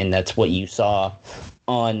hit, and that's what you saw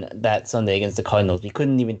on that Sunday against the Cardinals. We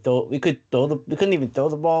couldn't even throw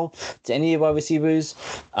the ball to any of our receivers.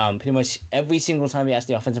 Pretty much every single time we asked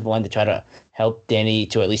the offensive line to try to help Danny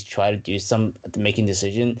to at least try to do some making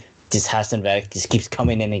decision, just Hassan Reddick just keeps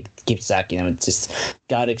coming in and keeps sacking him. It just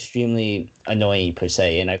got extremely annoying per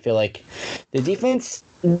se. And I feel like the defense,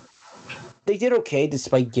 they did okay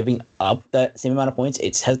despite giving up that same amount of points.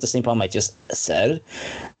 It has the same problem I just said.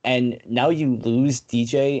 And now you lose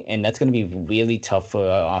DJ, and that's going to be really tough for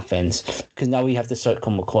our offense because now we have to start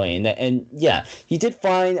Colt McCoy. And yeah, he did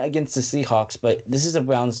fine against the Seahawks, but this is a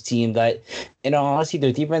Browns team that, in all honesty,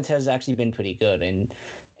 their defense has actually been pretty good. And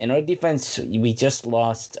in our defense, we just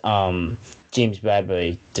lost James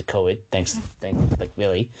Bradbury to COVID. Thanks, like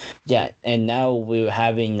really. Yeah, and now we're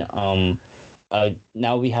having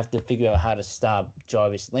now we have to figure out how to stop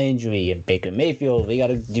Jarvis Landry and Baker Mayfield. We got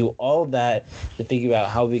to do all that to figure out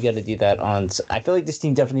how we got to do that on. I feel like this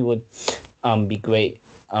team definitely would be great.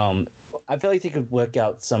 I feel like they could work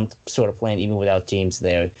out some sort of plan even without James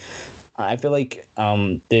there. I feel like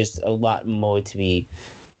there's a lot more to be.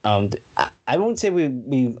 I wouldn't say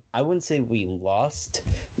we lost.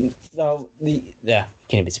 No, can't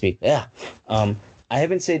even speak. Yeah. I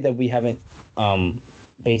haven't said that we haven't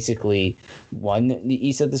basically won the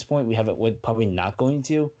East at this point. We're probably not going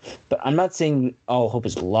to, but I'm not saying all hope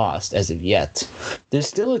is lost as of yet. There's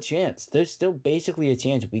still a chance. There's still basically a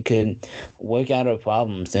chance we could work out our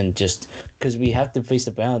problems, and just because we have to face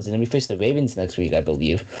the Browns and then we face the Ravens next week, I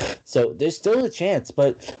believe. So there's still a chance,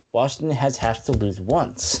 but Washington has to lose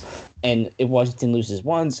once. And if Washington loses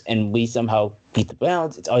once and we somehow beat the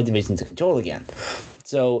Browns, it's our division to control again.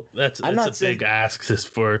 So that's a big ask just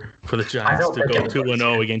for the Giants to go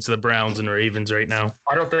 2-0 against the Browns and Ravens right now.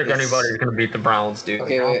 I don't think anybody's going to beat the Browns, dude.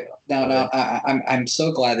 Okay, wait. No. I'm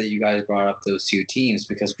so glad that you guys brought up those two teams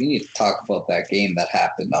because we need to talk about that game that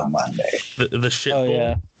happened on Monday. The shit bowl.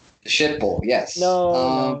 Yeah. The shit bowl, yes.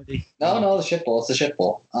 No, the shit bowl. It's the shit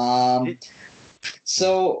bowl.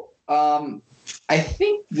 I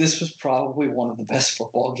think this was probably one of the best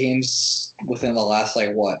football games within the last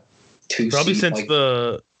 2 probably seasons. since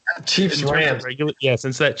the Chiefs Rams.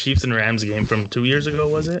 Since that Chiefs and Rams game from 2 years ago,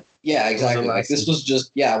 was it? Yeah, exactly. This was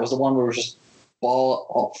just it was the one where it was just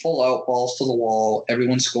full out balls to the wall,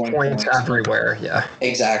 everyone scoring points everywhere. Yeah,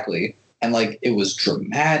 exactly. And it was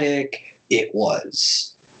dramatic. It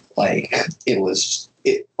was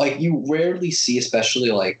you rarely see,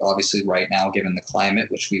 especially obviously right now given the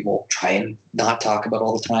climate, which we will try and not talk about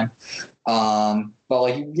all the time.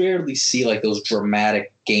 But you rarely see those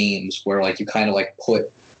dramatic games where you kind of put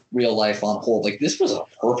real life on hold. This was a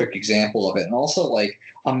perfect example of it. And also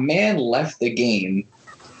a man left the game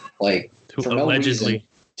for no reason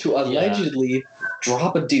to allegedly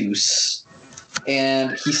drop a deuce,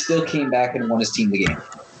 and he still came back and won his team the game.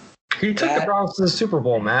 He took the Browns to the Super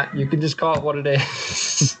Bowl, Matt. You can just call it what it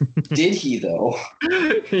is. Did he though?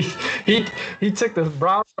 he took the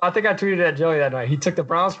Browns. I think I tweeted at Joey that night. He took the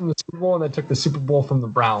Browns from the Super Bowl and then took the Super Bowl from the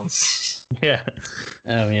Browns. Yeah.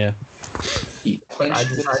 Yeah. He clinched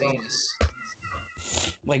his anus.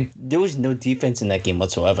 There was no defense in that game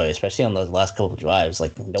whatsoever, especially on those last couple of drives. No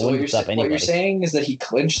one could stop anybody. What you're saying is that he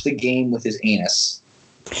clinched the game with his anus.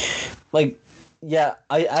 Yeah,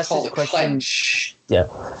 I asked this question. Clench. Yeah,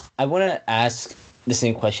 I want to ask the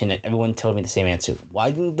same question, and everyone told me the same answer. Why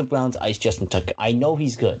didn't the Browns ice Justin Tucker? I know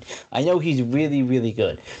he's good. I know he's really, really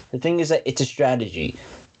good. The thing is that it's a strategy.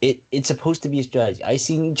 It's supposed to be a strategy. I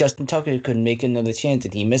seen Justin Tucker could make another chance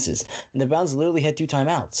and he misses, and the Browns literally had 2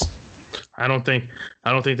 timeouts. I don't think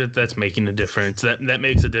that's making a difference. That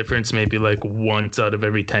makes a difference maybe once out of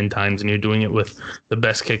every 10 times, and you're doing it with the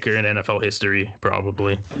best kicker in NFL history,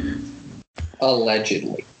 probably.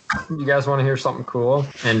 Allegedly. You guys want to hear something cool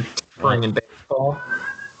and spring in baseball?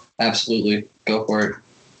 Absolutely. Go for it.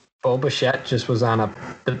 Bo Bichette just was on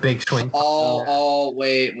the big swing.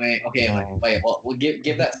 Wait. Okay, wait. Well, we'll give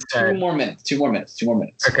that 2 more minutes. 2 more minutes.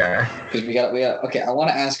 Okay. Because we got. Okay, I want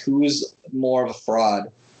to ask who's more of a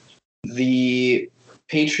fraud, the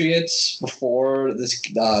Patriots before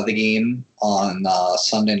the game on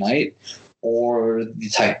Sunday night, or the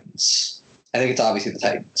Titans? I think it's obviously the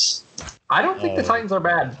Titans. I don't think the Titans are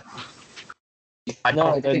bad.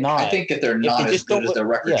 They're not. I think that they're not as good as their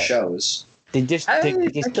record shows. They just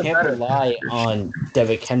can't rely on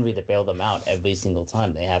Derrick Henry to bail them out every single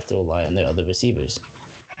time. They have to rely on their other receivers.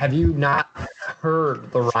 Have you not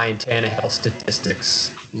heard the Ryan Tannehill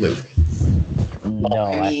statistics, Luke? No,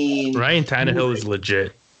 I mean, Ryan Tannehill is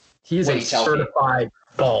legit. He's a When he's healthy. certified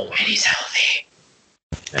baller. when he's healthy.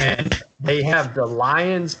 And they have the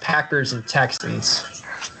Lions, Packers, and Texans.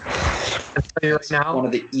 I'll tell you right now, One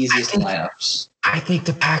of the easiest lineups. I think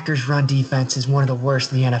the Packers' run defense is one of the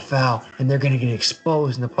worst in the NFL, and they're going to get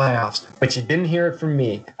exposed in the playoffs. But you didn't hear it from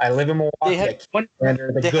me. I live in Milwaukee. They had one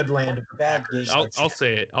The good land of the bad Packers. game. I'll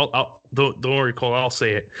say it. Don't worry, Cole. I'll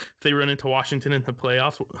say it. If they run into Washington in the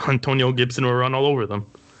playoffs, Antonio Gibson will run all over them.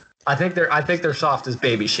 I think they're soft as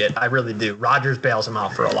baby shit. I really do. Rodgers bails them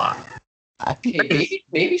out for a lot. Hey,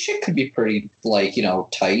 baby shit could be pretty,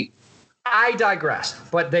 tight. I digress.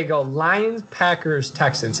 But they go Lions, Packers,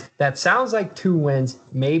 Texans. That sounds like 2 wins,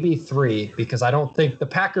 maybe 3, because I don't think the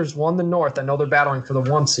Packers won the North. I know they're battling for the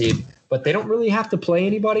 1 seed, but they don't really have to play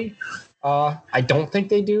anybody. I don't think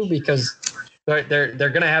they do, because they're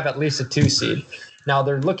going to have at least a 2 seed. Now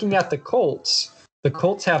they're looking at the Colts. The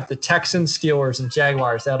Colts have the Texans, Steelers, and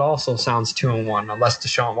Jaguars. That also sounds 2-1, unless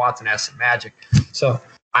Deshaun Watson has some magic. So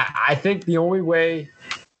I think the only way.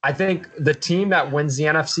 I think the team that wins the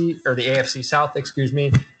NFC or the AFC South, is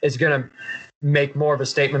going to make more of a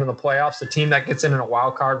statement in the playoffs. The team that gets in a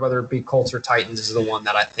wild card, whether it be Colts or Titans, is the one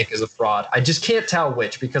that I think is a fraud. I just can't tell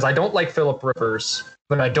which, because I don't like Phillip Rivers,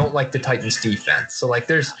 but I don't like the Titans defense. So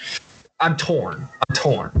I'm torn.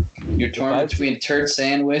 You're torn between turd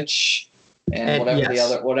sandwich and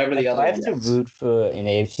whatever the other I have one to is. root for an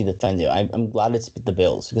AFC defender. I'm glad it's the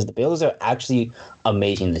Bills, because the Bills are actually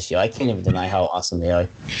amazing this year. I can't even deny how awesome they are.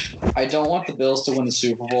 I don't want the Bills to win the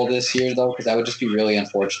Super Bowl this year, though, because that would just be really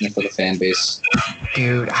unfortunate for the fan base.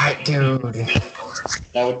 Dude. That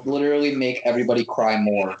would literally make everybody cry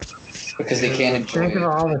more because they can't enjoy Think of it.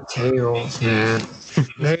 all the tails, man.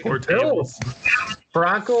 Poor Bills,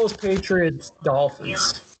 Broncos, Patriots,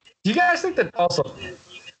 Dolphins. Do you guys think that also?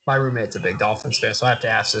 My roommate's a big Dolphins fan, so I have to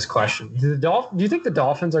ask this question. Do you think the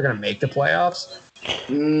Dolphins are going to make the playoffs?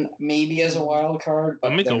 Maybe as a wild card. But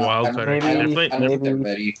They'll make they're a not- wild I don't- card. I don't- Maybe. I don't think they're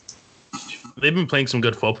ready. They've been playing some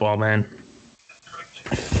good football, man.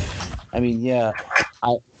 I mean, yeah.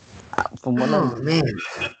 From what Man,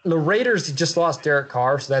 the Raiders just lost Derek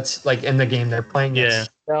Carr, so that's like in the game they're playing. Yeah.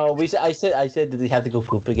 No, I said did he have to go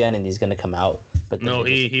poop again and he's gonna come out? But No,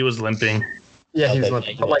 he was limping. Yeah, he's Okay,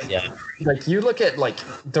 limping. But yeah. like you look at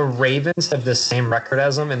the Ravens have the same record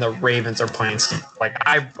as them, and the Ravens are playing.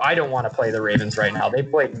 I don't want to play the Ravens right now. They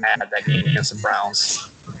played mad that game against the Browns.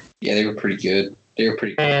 Yeah, they were pretty good.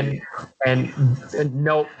 And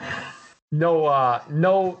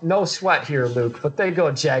no sweat here, Luke. But they go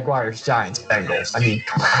Jaguars, Giants, Bengals. I mean,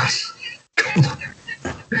 come on.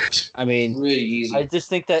 I mean, really easy. I just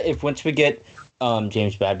think that if once we get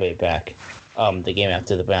James Bradbury back, the game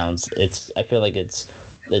after the Browns, I feel like it's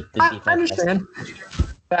the defense. I understand.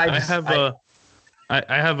 I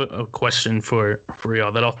have a question for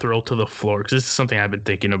y'all that I'll throw to the floor, because this is something I've been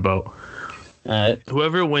thinking about.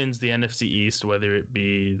 Whoever wins the NFC East, whether it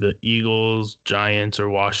be the Eagles, Giants, or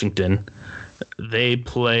Washington, they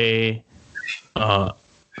play.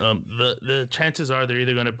 The chances are they're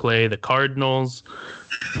either going to play the Cardinals,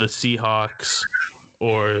 the Seahawks,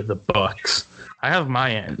 or the Bucks. I have my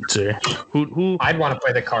answer. Who I'd want to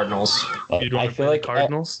play the Cardinals. you'd want I to feel play like the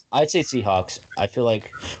Cardinals? I'd say Seahawks. I feel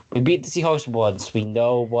like we beat the Seahawks once. We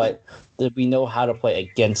know how to play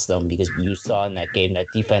against them, because you saw in that game that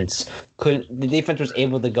the defense was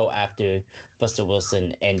able to go after Buster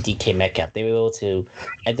Wilson and DK Metcalf. They were able to,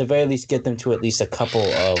 at the very least, get them to at least a couple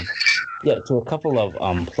of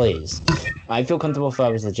plays. I feel comfortable if I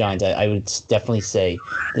was the Giants. I would definitely say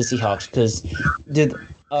the Seahawks, because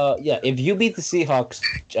if you beat the Seahawks,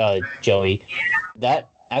 Joey, that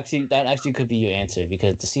actually could be your answer,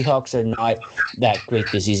 because the Seahawks are not that great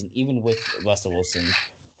this season, even with Russell Wilson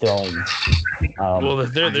throwing. Well,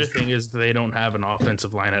 their thing is they don't have an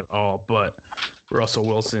offensive line at all, but Russell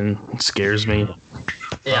Wilson scares me.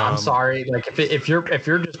 Yeah, I'm sorry. Like if you're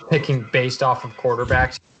just picking based off of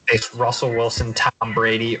quarterbacks, it's Russell Wilson, Tom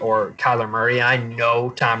Brady, or Kyler Murray. I know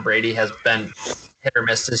Tom Brady has been hit or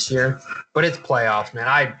miss this year, but it's playoffs,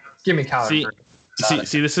 man. Give me Kyler Murray.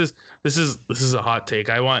 See, this is a hot take.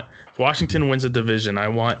 If Washington wins a division, I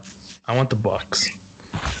want the Bucks.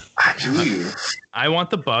 Do you? I want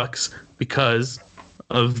the Bucks because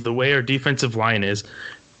of the way our defensive line is,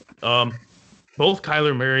 both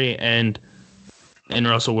Kyler Murray and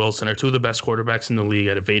Russell Wilson are two of the best quarterbacks in the league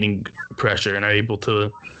at evading pressure and are able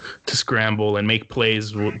to scramble and make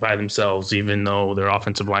plays by themselves, even though their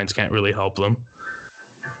offensive lines can't really help them.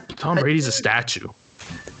 Tom Brady's a statue.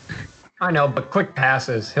 I know, but quick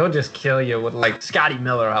passes, he'll just kill you with like Scotty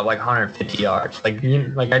Miller have like 150 yards.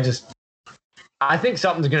 I think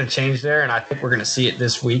something's going to change there, and I think we're going to see it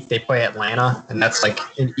this week. They play Atlanta, and that's like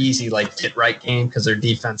an easy get right game because their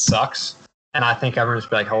defense sucks. And I think everyone's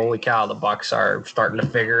be like, holy cow, the Bucs are starting to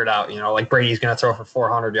figure it out. Brady's going to throw for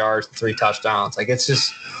 400 yards and 3 touchdowns. It's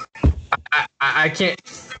just, I can't,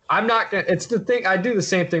 I'm not going to, it's the thing. I do the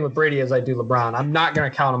same thing with Brady as I do LeBron. I'm not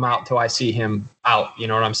going to count him out until I see him out. You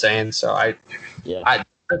know what I'm saying? So the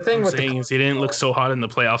thing with he didn't look so hot in the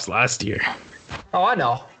playoffs last year. Oh, I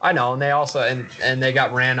know. And they also, and they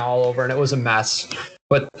got ran all over and it was a mess.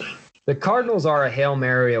 But the Cardinals are a Hail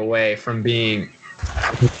Mary away from being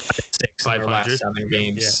 6 in their last 7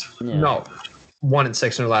 games. Yeah. No, 1-6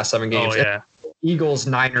 in their last 7 games. Oh, yeah. Eagles,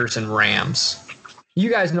 Niners, and Rams. You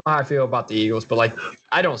guys know how I feel about the Eagles, but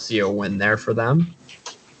I don't see a win there for them.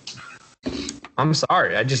 I'm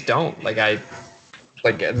sorry, I just don't.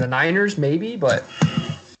 The Niners maybe, but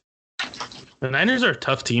the Niners are a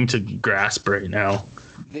tough team to grasp right now.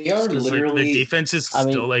 They are literally. The defense is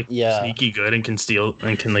still sneaky good and can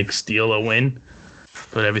steal a win,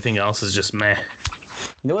 but everything else is just meh.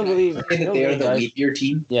 They are the leap year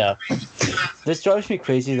team. Yeah. This drives me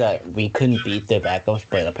crazy that we couldn't beat their backups,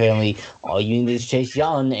 but apparently all you need is Chase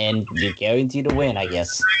Young, and you're guaranteed to win, I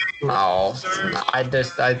guess. No, I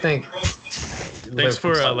think. Thanks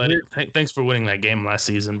for winning that game last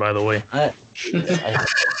season, by the way.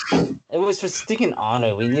 It was for sticking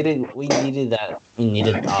honor. We needed that. We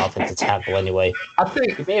needed offensive tackle anyway. I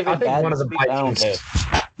think one of the Vikings.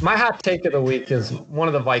 My hot take of the week is one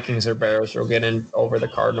of the Vikings or Bears will get in over the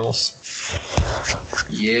Cardinals.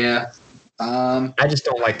 Yeah. I just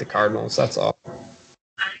don't like the Cardinals. That's all.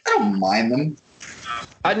 I don't mind them.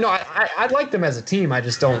 I like them as a team. I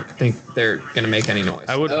just don't think they're going to make any noise.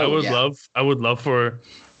 I would love for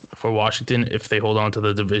Washington, if they hold on to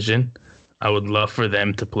the division, I would love for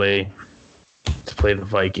them to play the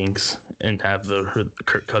Vikings and have the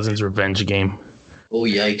Kirk Cousins revenge game. Oh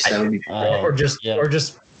yikes! That would be or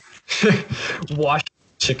just Washington,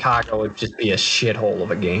 Chicago would just be a shithole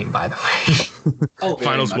of a game. By the way,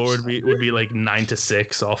 final score would be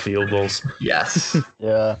 9-6, all field goals. Yes.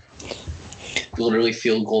 Yeah. Literally,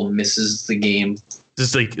 field goal misses the game.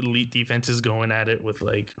 Just elite defenses going at it with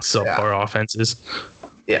subpar offenses.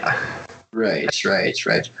 Yeah. Right.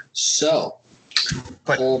 So,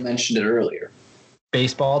 Cole mentioned it earlier.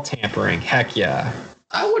 Baseball tampering. Heck yeah.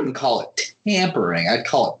 I wouldn't call it tampering. I'd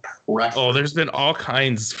call it preference. Oh, there's been all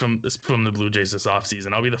kinds from the Blue Jays this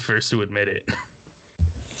offseason. I'll be the first to admit it.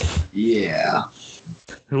 Yeah.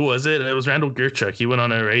 Who was it? It was Randall Gerchuk. He went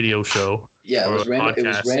on a radio show. Yeah, it was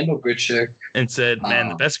Randall Gerchuk. And said, man,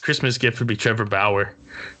 the best Christmas gift would be Trevor Bauer.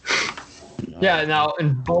 Yeah, now,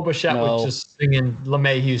 and Bo Bichette was just singing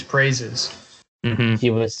LeMahieu's praises. Mm-hmm.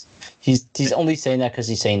 He's only saying that because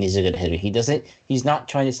he's saying he's a good hitter. He's not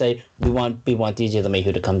trying to say we want DJ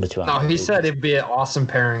LeMahieu to come to No, he said it'd be an awesome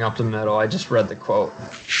pairing up the middle. I just read the quote.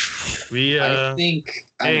 I think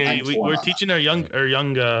we're teaching our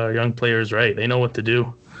young players right. They know what to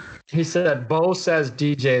do. He said Bo says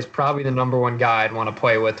DJ is probably the number one guy I'd want to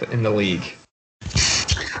play with in the league.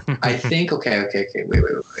 I think okay.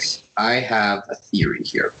 Wait. I have a theory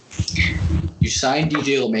here. You sign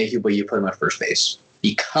DJ LeMahieu, but you put him at first base.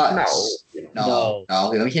 Because no.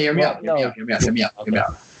 Hear me out.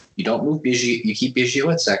 You don't move Biggio. You keep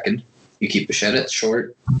Biggio at second. You keep Bichette at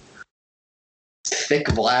short. Thick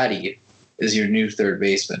Vladdy is your new third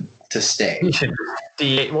baseman to stay.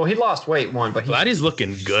 He lost weight but Vladdy's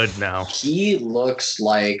looking good now. He looks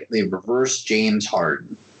like the reverse James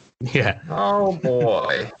Harden. Yeah. Oh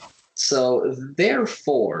boy. So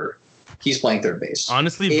therefore, he's playing third base.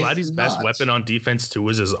 Honestly, Vladdy's best weapon on defense too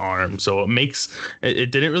is his arm. So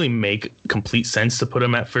it didn't really make complete sense to put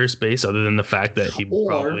him at first base, other than the fact that he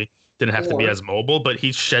probably didn't have to be as mobile. But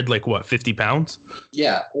he shed 50 pounds.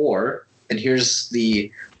 Yeah. And here's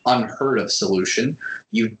the unheard of solution: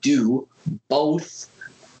 you do both.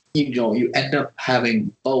 You end up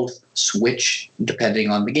having both switch depending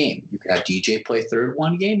on the game. You can have DJ play third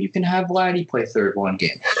one game. You can have Vladdy play third one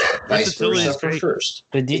game. Vice versa for first.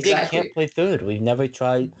 But DJ can't play third. We've never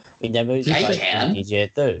tried DJ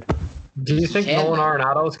at third. Do you think Nolan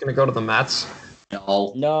Arenado is going to go to the Mets?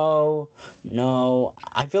 No.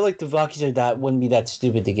 I feel like the Rockies wouldn't be that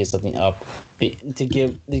stupid to give something up. To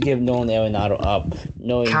give Nolan Arenado up.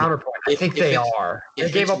 Counterpoint. I think they are. They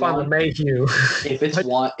gave up on LeMahieu. If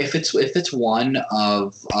it's one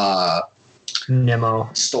of Nemo.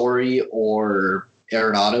 Story or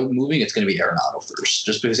Arenado moving, it's going to be Arenado first,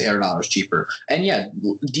 just because Arenado's cheaper. And yeah,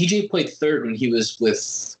 DJ played third when he was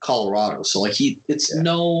with Colorado, so like he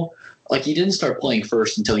didn't start playing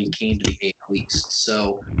first until he came to the AL East.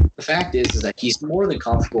 So the fact is that he's more than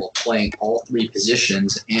comfortable playing all three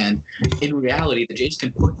positions, and in reality, the Jays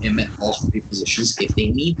can put him at all three positions if they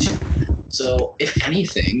need to. So if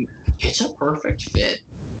anything, it's a perfect fit.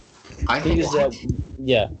 I think is that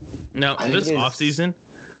Now this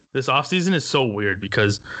offseason is so weird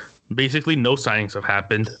because basically no signings have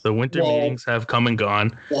happened. The winter meetings have come and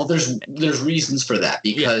gone. Well, there's reasons for that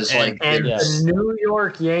because the New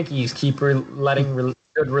York Yankees keep letting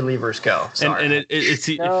good relievers go. Sorry. And it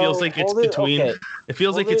feels like it's between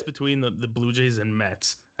it's between the Blue Jays and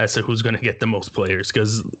Mets as to who's going to get the most players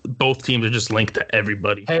because both teams are just linked to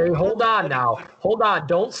everybody. Hey, hold on now. Hold on.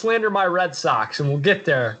 Don't slander my Red Sox, and we'll get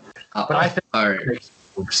there. But I think all right.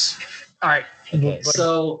 All right. Okay.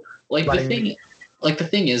 So the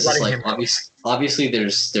thing is like obviously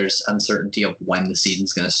there's uncertainty of when the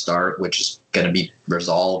season's going to start, which is going to be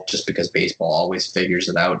resolved just because baseball always figures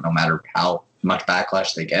it out no matter how much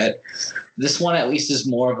backlash they get. This one at least is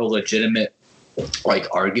more of a legitimate like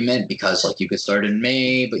argument because like you could start in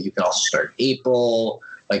May, but you could also start in April.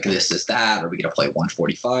 Like this is that. Are we going to play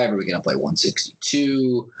 145? Are we going to play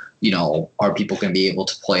 162? You know, are people going to be able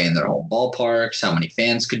to play in their home ballparks? How many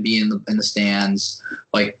fans could be in the stands?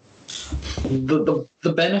 Like the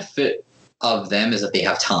benefit of them is that they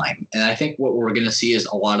have time. And I think what we're going to see is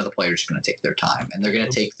a lot of the players are going to take their time and they're going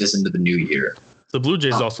to take this into the new year. The Blue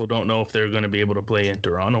Jays also don't know if they're going to be able to play in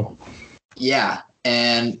Toronto. Yeah.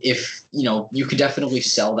 And if, you know, you could definitely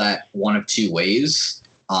sell that one of two ways.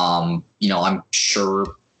 You know, I'm sure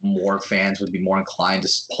more fans would be more inclined to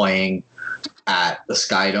playing at the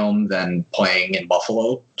Sky Dome than playing in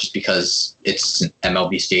Buffalo just because it's an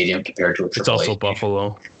MLB stadium compared to a AAA. It's also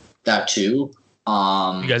Buffalo. That too.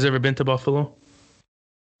 You guys ever been to Buffalo?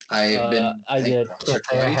 I've been. I did.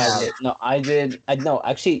 No, I did.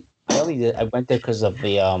 Actually, I only did. I went there because of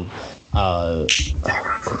the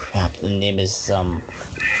crap. The name is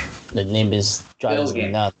driving me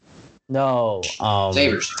nuts. No.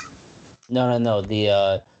 Sabres. No.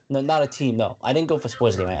 No, not a team. No, I didn't go for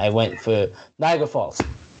sports game. I went for Niagara Falls.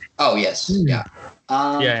 Oh yes, yeah.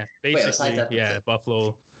 Basically,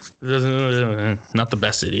 Buffalo. Not the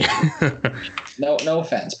best city. No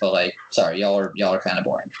offense, but like, sorry, y'all are kind of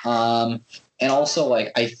boring. And also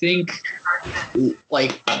like, I think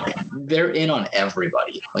like they're in on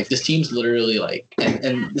everybody. Like this team's literally like,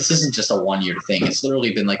 and this isn't just a 1 year thing. It's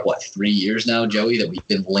literally been like 3 years now, Joey, that we've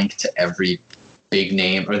been linked to every big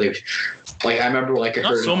name. Or they, like, I remember like I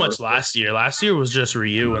not heard so much last year. Last year was just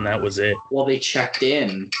Ryu, and that was it. Well, they checked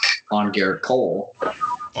in on Garrett Cole.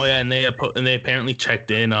 Oh yeah, and they apparently checked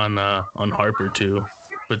in on Harper too,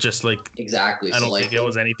 but just like exactly. I don't think it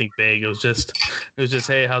was anything big. It was just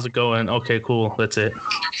hey, how's it going? Okay, cool, that's it.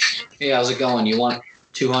 Hey, how's it going? You want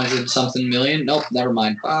 200 something million? Nope, never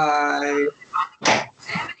mind. Bye.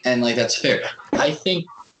 And like that's fair. I think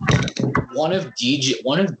one of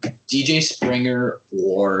DJ Springer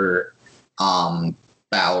or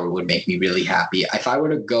Bauer would make me really happy. If I were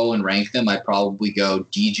to go and rank them, I'd probably go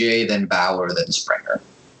DJ, then Bauer, then Springer.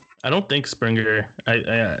 I don't think Springer.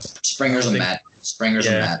 Springer's a Met. Springer's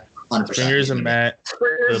a Met. 100%. Springer's a Met.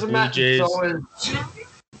 Springer's a Met.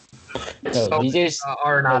 DJs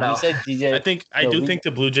are not out. DJ. I do think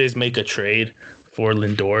the Blue Jays make a trade for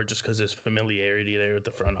Lindor just because there's familiarity there with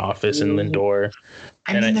the front office and Lindor.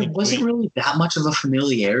 I mean, there wasn't really that much of a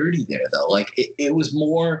familiarity there, though. Like, it was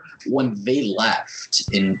more when they left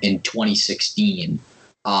in 2016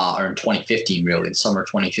 or in 2015, really, in summer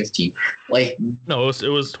 2015. Like, no, it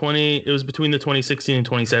was between the 2016 and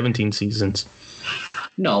 2017 seasons.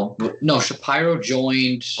 No, Shapiro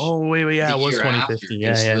joined. Oh wait, yeah, it was 2015.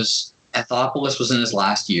 Anthopoulos was in his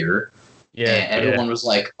last year. Yeah, and everyone was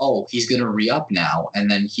like, "Oh, he's gonna re-up now," and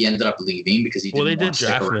then he ended up leaving because he didn't. Well, they did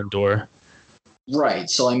draft Lindor. Right.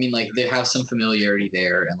 So I mean, like, they have some familiarity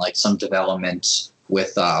there and like some development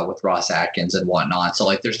with Ross Atkins and whatnot. So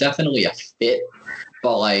like, there's definitely a fit,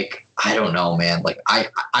 but like, I don't know, man. Like,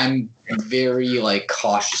 I'm very like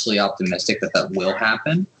cautiously optimistic that will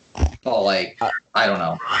happen. But like, I don't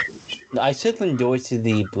know. I said Lindor to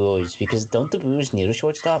the Brewers because don't the Brewers need a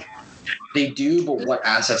shortstop? They do, but what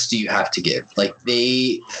assets do you have to give? Like,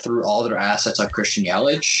 they threw all their assets on Christian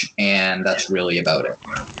Yelich, and that's really about it.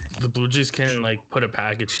 The Blue Jays can like put a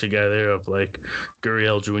package together of like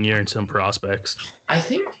Gurriel Jr. and some prospects. I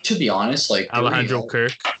think, to be honest, like Alejandro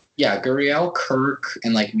Kirk. Yeah, Gurriel, Kirk,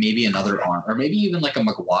 and like maybe another arm, or maybe even like a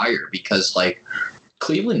McGuire, because like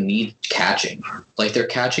Cleveland needs catching. Like their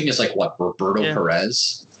catching is like what, Roberto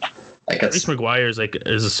Perez. Like At least McGuire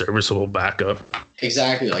is a serviceable backup.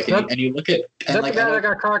 Exactly. Like and you look at Is that the guy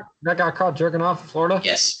that got caught jerking off in Florida?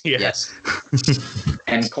 Yes. Yeah. Yes.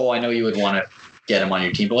 And Cole, I know you would want to get him on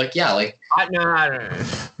your team, but like the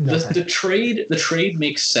trade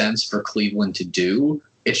makes sense for Cleveland to do.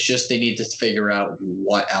 It's just they need to figure out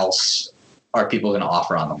what else are people going to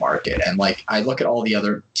offer on the market. And like I look at all the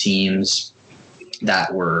other teams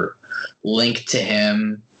that were linked to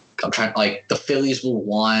him. I'm trying, like the Phillies were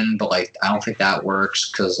one, but like I don't think that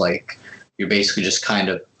works because like you're basically just kind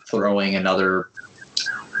of throwing another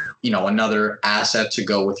asset to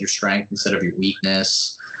go with your strength instead of your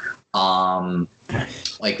weakness.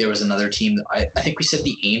 Like there was another team that I think we said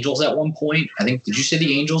the Angels at one point. Did you say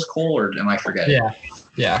the Angels, Cole, or am I forgetting?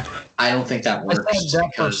 Yeah. I don't think that works. I said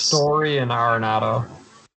that for Story and Arenado.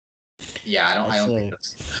 Yeah, I don't think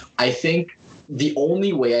that's. I think the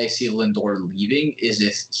only way I see Lindor leaving is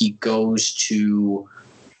if he goes to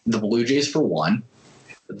the Blue Jays for 1,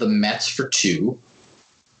 the Mets for 2,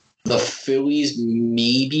 the Phillies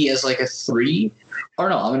maybe as like a 3. Or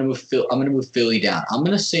no, I'm gonna move Philly down. I'm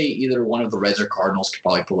gonna say either one of the Reds or Cardinals could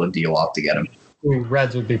probably pull a deal off to get him. Ooh,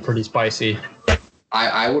 Reds would be pretty spicy.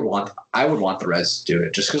 I would want the Reds to do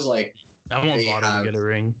it just because like I want Votto to get a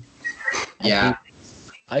ring. Yeah.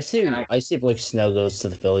 I see Blake Snell goes to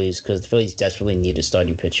the Phillies because the Phillies desperately need a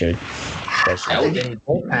starting pitcher. That would be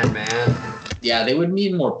bullpen, man. Yeah, they would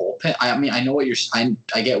need more bullpen. I mean, I know what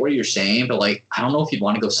I get what you're saying, but like, I don't know if you'd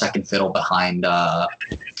want to go second fiddle behind a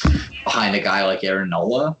guy like Aaron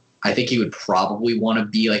Nola. I think he would probably want to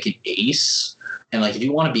be like an ace, and like if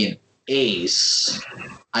you want to be an ace,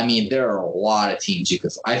 I mean, there are a lot of teams you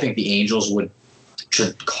could. I think the Angels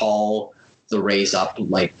should call the Rays up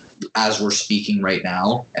like as we're speaking right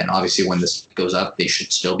now, and obviously when this goes up, they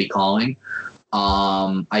should still be calling.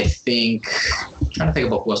 I think I'm trying to think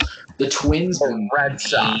about who else. The Twins, the Red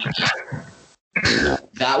Sox.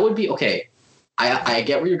 That would be okay. I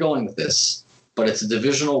get where you're going with this, but it's a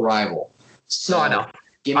divisional rival. So no, I know.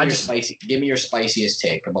 Give me your spiciest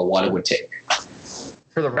take about what it would take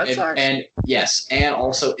for the Red Sox. And yes, and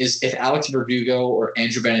also if Alex Verdugo or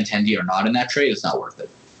Andrew Benintendi are not in that trade, it's not worth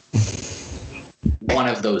it. One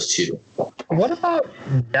of those two. What about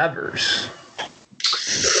Devers?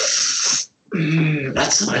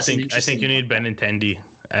 I think you need Benintendi.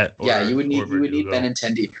 You would need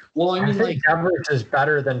Benintendi. Well, I mean, Devers is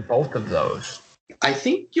better than both of those. I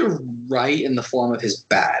think you're right in the form of his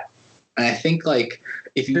bat, and I think like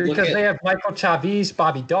if you look at, they have Michael Chavis,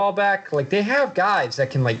 Bobby Dahlbeck, like they have guys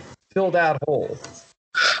that can like fill that hole.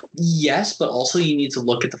 Yes, but also you need to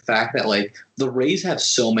look at the fact that like the Rays have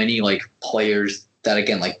so many like players that,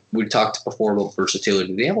 again, like we talked before about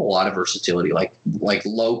versatility. They have a lot of versatility. Like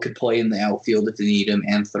Lowe could play in the outfield if they need him,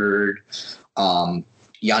 and third.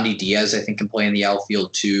 Yandy Diaz, I think, can play in the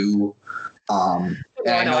outfield too. I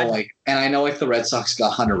know the Red Sox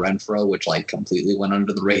got Hunter Renfroe, which like completely went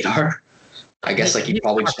under the radar. I guess like he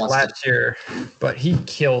probably just wants last year, but he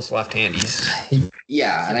kills left-handies.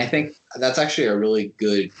 Yeah, and I think that's actually a really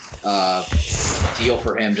good deal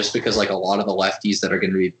for him, just because like a lot of the lefties that are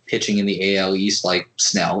going to be pitching in the AL East, like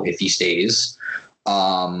Snell if he stays,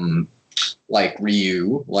 like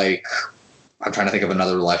Ryu, like I'm trying to think of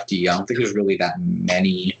another lefty. I don't think there's really that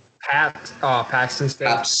many. Paxton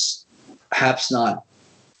stays. Hap's not.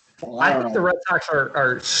 Well, I think the Red Sox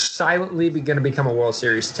are silently going to become a World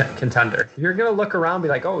Series contender. You're going to look around and be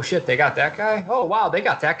like, oh, shit, they got that guy? Oh, wow, they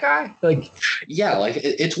got that guy? Like, yeah, like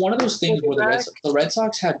it's one of those things where the Red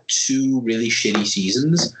Sox had 2 really shitty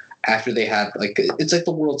seasons after they had, like, it's like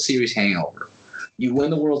the World Series hangover. You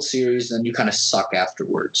win the World Series, then you kind of suck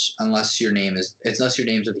afterwards, unless your name's of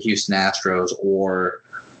the Houston Astros or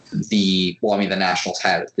the Nationals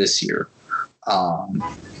had it this year.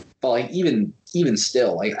 But like even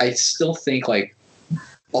still, like I still think like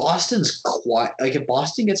Boston's quite like if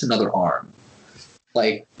Boston gets another arm,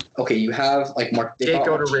 like okay, you have like Jake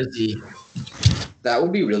Odorizzi. That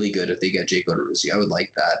would be really good if they get Jake Odorizzi. I would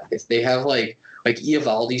like that. If they have like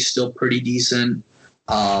Eovaldi's still pretty decent.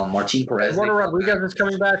 Martin Perez. Eduardo Rodriguez is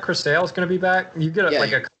coming back. Chris Sale's going to be back. You get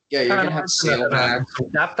you're going to have Sale back.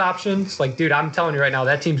 Depth options. Like, dude, I'm telling you right now,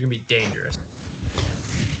 that team's going to be dangerous.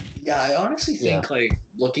 Yeah, I honestly think, like,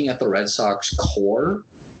 looking at the Red Sox core,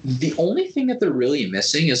 the only thing that they're really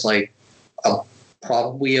missing is, like,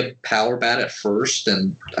 probably a power bat at first.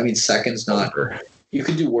 And, I mean, second's not – you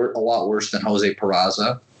could do a lot worse than Jose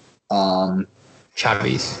Peraza.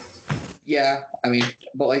 Chavis. Yeah, I mean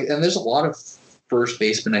 – but, like – and there's a lot of first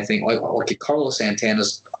baseman, I think, like Carlos Santana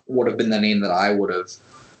would have been the name that I would have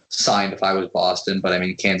signed if I was Boston. But I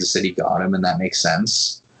mean, Kansas City got him, and that makes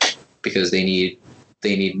sense because they need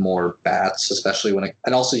more bats, especially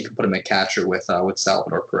and also you can put him at catcher with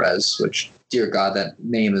Salvador Perez, which, dear God, that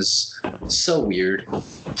name is so weird.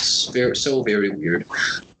 It's so very weird.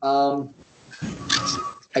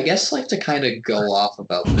 I guess like to kind of go off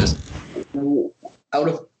about this, out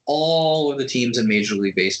of all of the teams in Major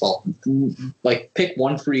League Baseball, like pick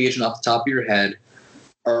one free agent off the top of your head,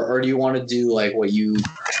 or do you want to do like what you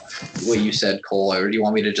said, Cole, or do you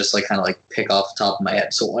want me to just like kind of like pick off the top of my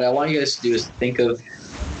head? So what I want you guys to do is think of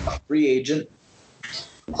a free agent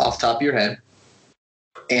off the top of your head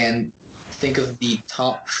and think of the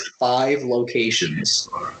top 5 locations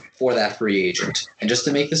for that free agent. And just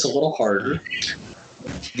to make this a little harder,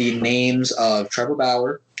 the names of Trevor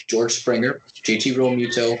Bauer, George Springer, JT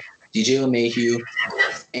Realmuto, DJ LeMahieu,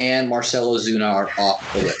 and Marcell Ozuna are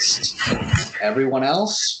off the list. Everyone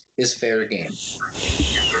else is fair game.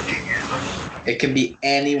 It can be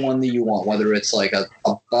anyone that you want, whether it's like a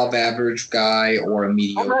above average guy or a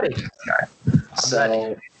mediocre guy.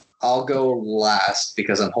 So I'll go last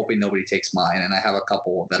because I'm hoping nobody takes mine, and I have a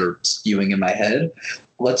couple that are skewing in my head.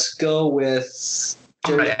 Let's go with.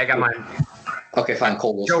 I got mine. Okay, fine.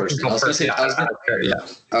 Cole goes first.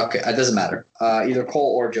 Okay, it doesn't matter. Either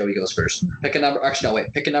Cole or Joey goes first. Pick a number. Actually, no,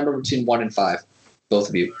 wait. Pick a number between 1 and 5. Both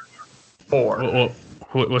of you. 4.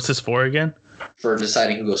 What's this for again? For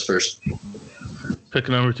deciding who goes first. Pick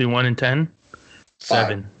a number between 1 and 10.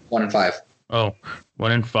 7. 1 and 5. Oh,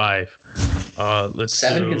 1 and 5. Let's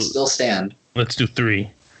 7 can still stand. Let's do 3.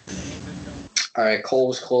 All right, Cole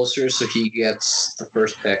was closer, so he gets the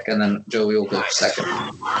first pick, and then Joey will go second.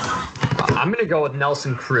 I'm going to go with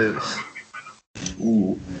Nelson Cruz.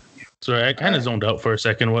 Ooh. Sorry, I kind of zoned out for a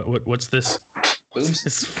second. What's this? Oops.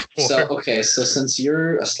 This for? So since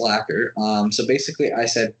you're a slacker, so basically I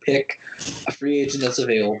said pick a free agent that's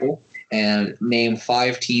available and name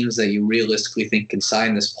 5 teams that you realistically think can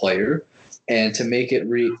sign this player. And to make it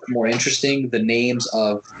more interesting, the names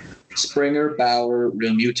of Springer, Bauer,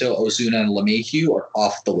 Realmuto, Ozuna, and LeMahieu are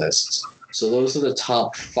off the list. So those are the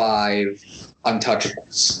top 5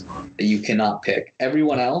 untouchables that you cannot pick.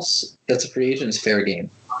 Everyone else that's a free agent is fair game.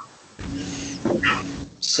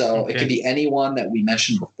 So It could be anyone that we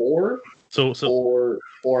mentioned before,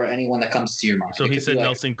 or anyone that comes to your mind. So he said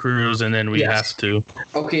Nelson Cruz, and then we have to.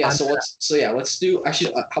 Okay, yeah. Let's do.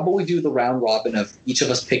 Actually, how about we do the round robin of each of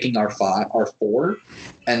us picking our 4,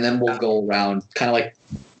 and then we'll go around kind of like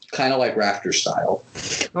Raptor style.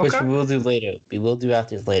 Okay. Which we will do later. We will do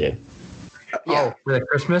after later. Yeah. Oh, for the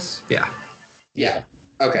Christmas? Yeah. Yeah.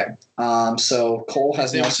 Okay. So Cole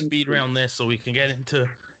has Nelson speed round this so we can get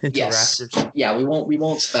into yes. Raptors. Yeah, we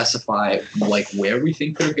won't specify like where we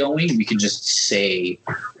think they're going. We can just say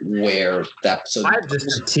where that. So I have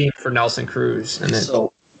just a team for Nelson Cruz, and then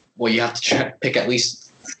you have to pick at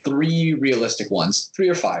least 3 realistic ones, 3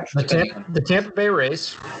 or 5. the Tampa Bay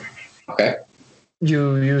Rays. Okay.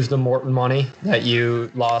 You use the Morton money that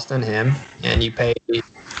you lost on him, and you pay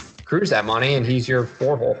Cruz that money, and he's your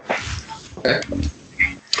 4-hole. Okay.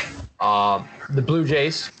 The Blue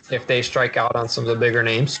Jays, if they strike out on some of the bigger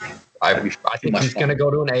names, I think he's going to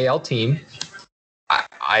go to an AL team.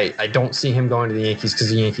 I don't see him going to the Yankees because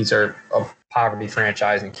the Yankees are a poverty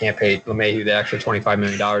franchise and can't pay LeMahieu the extra $25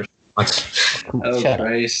 million. Oh,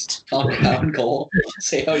 Christ. Calm down, Cole.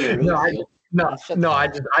 Say how you really feel.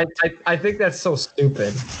 I think that's so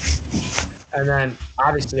stupid. And then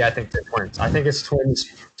obviously I think the Twins. I think it's Twins,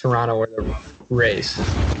 Toronto, or the Rays.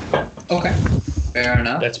 Okay, fair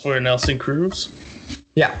enough. That's for Nelson Cruz.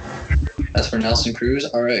 Yeah, that's for Nelson Cruz.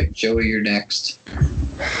 All right, Joey, you're next.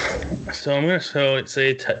 So I'm gonna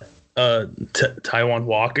say Taijuan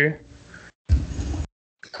Walker.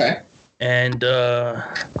 Okay. And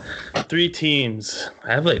 3 teams.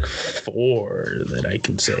 I have like 4 that I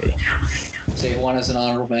can say. Say one as an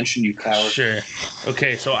honorable mention, you coward. Sure.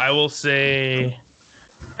 Okay, so I will say,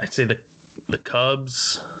 I'd say the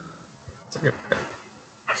Cubs,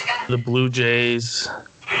 the Blue Jays,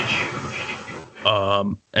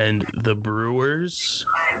 and the Brewers.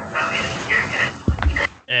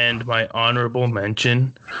 And my honorable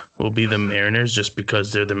mention will be the Mariners, just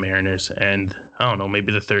because they're the Mariners, and I don't know,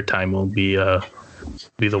 maybe the third time will be the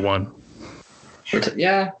one.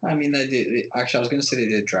 Yeah, I mean, they did. Actually, I was going to say they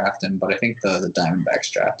did draft him, but I think the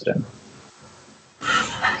Diamondbacks drafted him.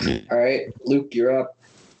 All right, Luke, you're up.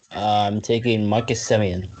 I'm taking Marcus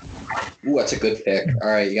Semien. Ooh, that's a good pick. All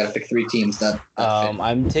right, you got to pick 3 teams.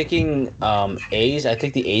 I'm taking A's. I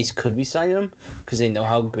think the A's could be signing him because they know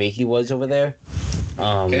how great he was over there.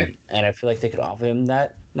 Okay. And I feel like they could offer him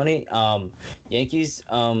that. money. Yankees.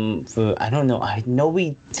 For I don't know. I know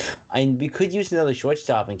we could use another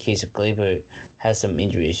shortstop in case if Gleyber has some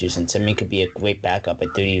injury issues, and Simeon could be a great backup at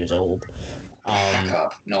 30 years old.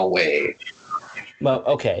 Backup? No way. Well,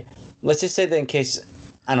 okay. Let's just say that in case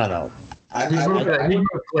I don't know. He moved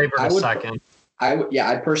Gleyber to second.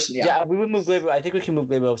 I'd personally. Yeah, we would move Gleyber. I think we can move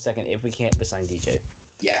Gleyber up second if we can't sign DJ.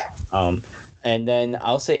 Yeah. And then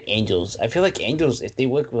I'll say Angels. I feel like Angels, if they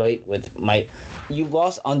work right with you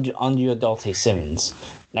lost Andre Dalte Simmons,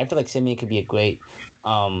 and I feel like Simeon could be a great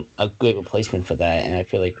replacement for that. And I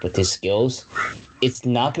feel like with his skills, it's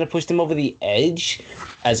not going to push them over the edge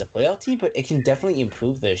as a playoff team, but it can definitely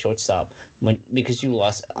improve their shortstop because you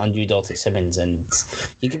lost Andre Dalte Simmons, and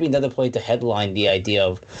he could be another player to headline the idea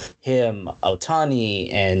of him,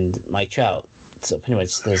 Ohtani, and Mike Trout. So pretty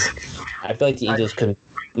much, I feel like the Angels could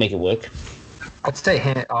make it work. I'd say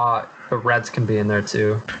the Reds can be in there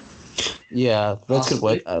too. Yeah, Reds could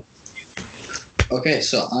work. Okay,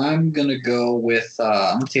 so I'm gonna go with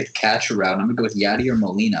I'm gonna take the catcher route. I'm gonna go with Yadier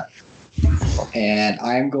Molina, and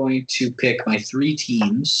I'm going to pick my 3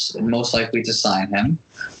 teams, and most likely to sign him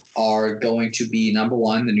are going to be number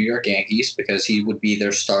 1, the New York Yankees, because he would be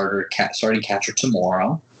their starting catcher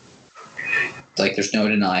tomorrow. Like, there's no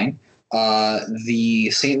denying. The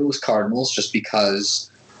St. Louis Cardinals, just because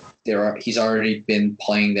he's already been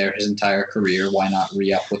playing there his entire career. Why not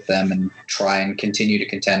re-up with them and try and continue to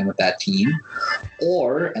contend with that team?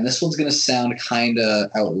 Or, and this one's going to sound kind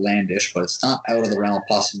of outlandish, but it's not out of the realm of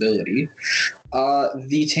possibility,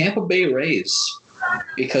 the Tampa Bay Rays,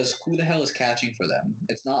 because who the hell is catching for them?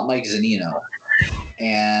 It's not Mike Zunino.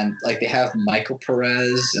 And, like, they have Michael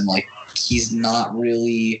Perez, and, like, he's not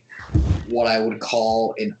really what I would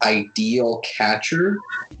call an ideal catcher.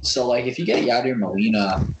 So, like, if you get Yadier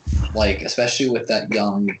Molina, like, especially with that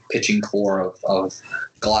young pitching core of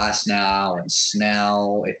Glasnow and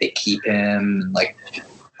Snell, if they keep him, like,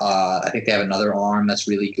 I think they have another arm that's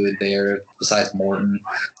really good there besides Morton.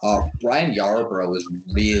 Brian Yarbrough is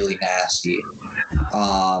really nasty.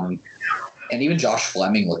 And even Josh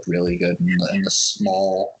Fleming looked really good in the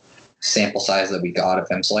small sample size that we got of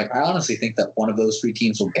him. So, like, I honestly think that one of those 3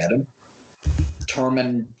 teams will get him. Term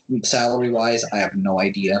and salary-wise, I have no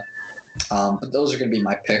idea. But those are going to be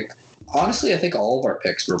my pick. Honestly, I think all of our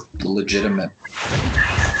picks were legitimate.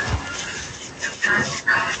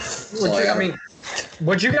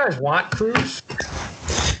 Would you guys want Cruz?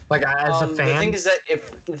 Like, as a fan?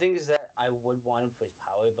 The thing is that I would want him for his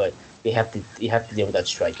power, but you have to deal with that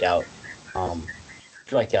strikeout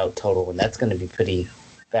total, and that's going to be pretty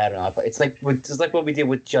bad or not. But it's like what we did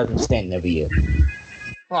with Justin Stanton every year.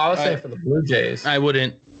 Well, I was saying for the Blue Jays. I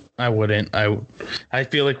wouldn't. I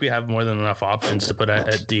feel like we have more than enough options to put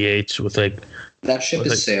at DH with, like, that ship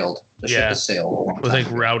has sailed. The ship has sailed. With, like,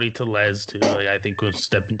 Rowdy Tellez too. Like, I think would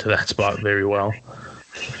step into that spot very well.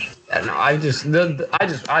 Yeah, no, I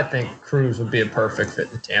think Cruz would be a perfect fit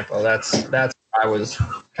in Tampa. That's what I was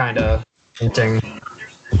kind of hinting.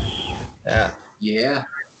 Yeah. Yeah.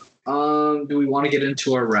 Do we want to get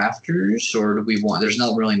into our rafters, or do we want? There's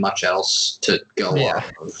not really much else to go off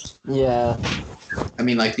of. Yeah. I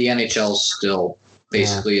mean, like, the NHL's still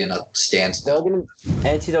basically in a standstill.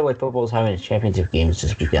 NCAA football is having championship games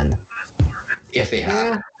this weekend. If they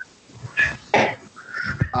have.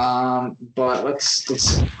 But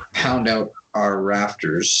let's pound out our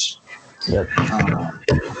rafters. Yep.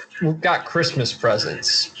 We've got Christmas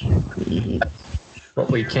presents. What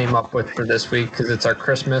we came up with for this week, because it's our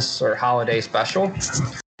Christmas or holiday special.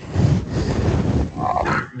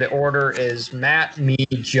 The order is Matt, me,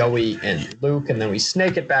 Joey, and Luke, and then we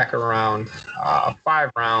snake it back around.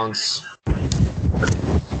 5 rounds.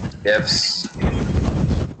 Gifts.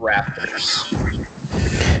 Raptors.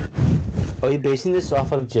 Are we basing this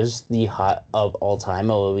off of just the hot of all time,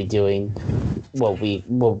 or are we doing what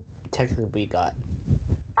technically we got?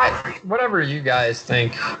 Whatever you guys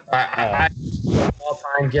think.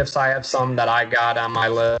 All-time gifts, I have some that I got on my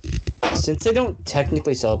list. Since I don't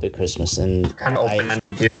technically celebrate Christmas, and kind of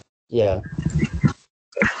open-ended. Yeah.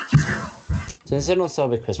 Since I don't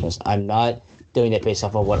celebrate Christmas, I'm not doing it based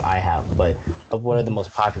off of what I have, but of what are the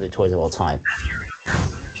most popular toys of all time.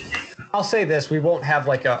 I'll say this: we won't have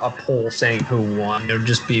like a poll saying who won. It'll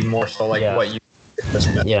just be more so like what you.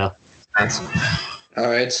 Yeah. All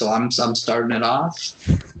right, so I'm starting it off.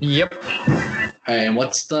 Yep. All right, and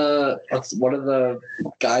what are the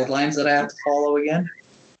guidelines that I have to follow again?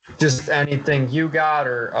 Just anything you got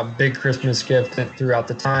or a big Christmas gift throughout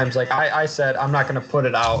the times. Like I said, I'm not going to put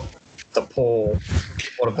it out the poll.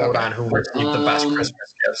 Put a vote on who received the best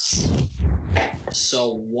Christmas gifts.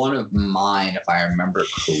 So one of mine, if I remember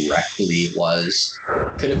correctly, was,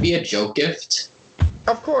 could it be a joke gift?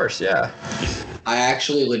 Of course, yeah. I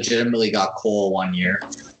actually legitimately got Cole one year.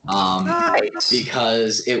 Nice.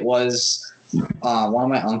 Because it was one of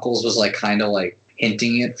my uncles was like kind of like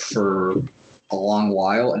hinting it for a long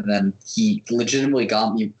while, and then he legitimately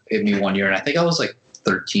got me 1 year, and I think I was like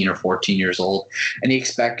 13 or 14 years old, and he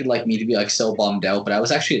expected like me to be like so bummed out, but I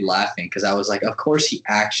was actually laughing because I was like, of course he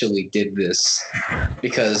actually did this,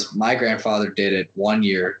 because my grandfather did it 1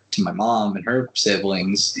 year to my mom and her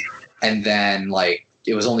siblings, and then like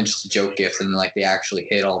it was only just a joke gift, and then like they actually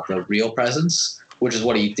hit all the real presents, which is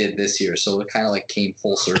what he did this year. So it kind of like came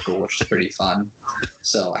full circle, which is pretty fun.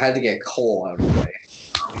 So I had to get Cole out of the way.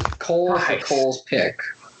 Cole for Cole's pick.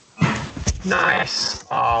 Nice.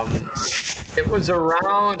 It was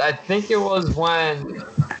around, I think it was when,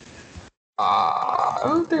 I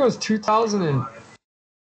don't think it was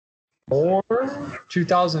 2004,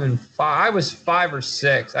 2005. I was 5 or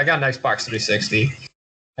 6. I got an Xbox 360.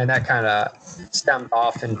 And that kind of stemmed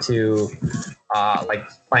off into like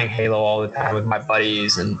playing Halo all the time with my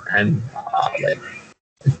buddies and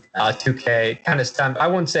 2K kind of stemmed. I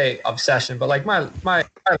wouldn't say obsession, but like I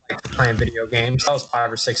liked playing video games. I was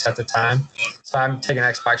 5 or 6 at the time, so I'm taking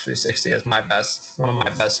Xbox 360 as one of my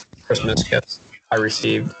best Christmas gifts I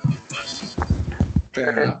received.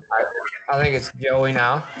 Fair enough. I think it's Joey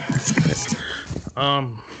now.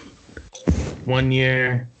 1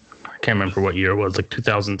 year. I can't remember what year it was, like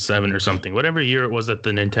 2007 or something. Whatever year it was that the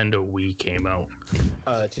Nintendo Wii came out.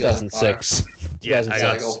 2006. Yeah, I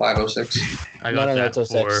got 0506. I got that it's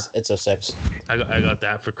 06. It's 06. I got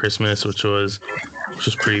that for Christmas, which was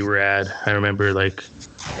pretty rad. I remember like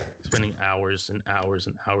spending hours and hours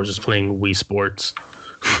and hours just playing Wii Sports.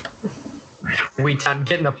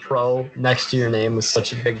 Getting a pro next to your name was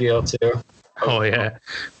such a big deal too. Oh yeah,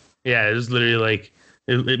 yeah. It was literally like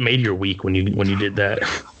it made your week when you did that.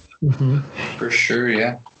 Mm-hmm. For sure,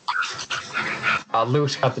 yeah.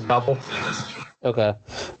 Luke's got the double. Okay.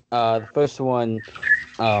 The first one,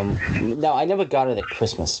 no, I never got it at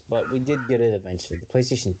Christmas, but we did get it eventually. The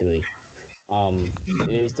PlayStation 3.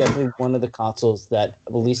 It was definitely one of the consoles that,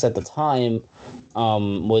 at least at the time,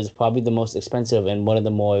 was probably the most expensive and one of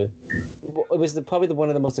the more. It was probably one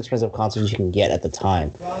of the most expensive consoles you can get at the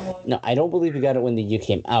time. No, I don't believe we got it when the year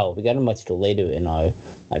came out. We got it much later in our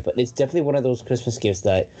life, but it's definitely one of those Christmas gifts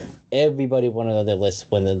that everybody wanted on their list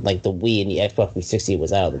when the Wii and the Xbox 360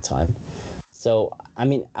 was out at the time. So I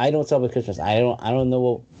mean, I don't celebrate Christmas. I don't know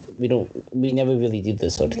what. We never really do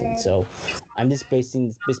this sort of thing. So I'm just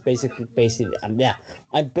basing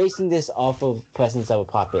this off of presents that were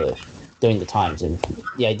popular during the times and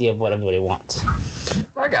the idea of what everybody wants.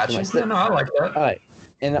 I got you. No, I like that. All right.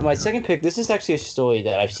 And my second pick, this is actually a story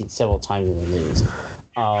that I've seen several times in the news.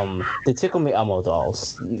 The Tickle Me Elmo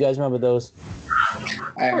dolls. You guys remember those?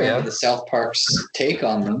 I remember the South Park's take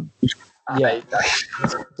on them. Yeah.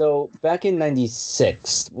 So back in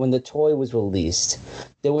 '96, when the toy was released,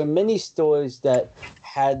 there were many stores that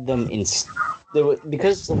had them in.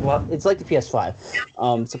 Because it's like the PS5.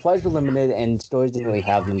 Supplies were limited and stores didn't really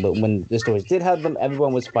have them. But when the stores did have them,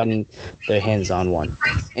 everyone was finding their hands on one.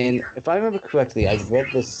 And if I remember correctly, I read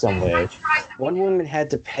this somewhere. One woman had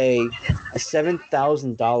to pay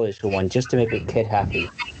 $7,000 for one just to make her kid happy.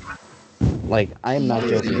 Like, I am not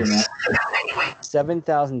joking.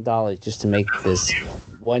 $7,000 just to make this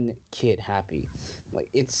one kid happy. Like,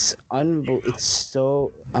 it's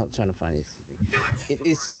so. I'm trying to find it. It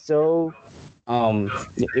is so.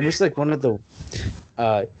 It was like one of the.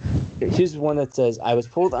 Here's one that says, "I was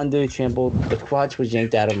pulled under, trampled. The crotch was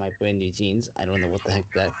yanked out of my brand new jeans. I don't know what the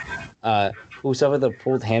heck that. Who suffered the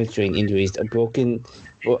pulled hamstring injuries,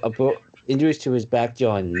 injuries to his back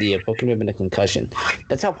jaw and knee, a broken rib and a concussion."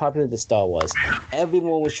 That's how popular the doll was.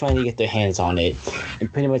 Everyone was trying to get their hands on it,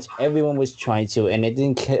 and pretty much everyone was trying to. And it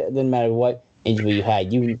didn't matter what injury you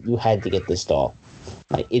had, you had to get this doll.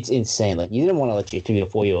 Like, it's insane. Like, you didn't want to let your 3 or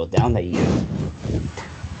 4 year old down that year.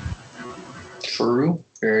 True,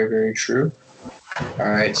 very very true. All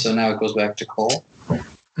right, so now it goes back to Cole.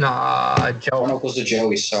 Nah, Joe. Oh, no, it goes to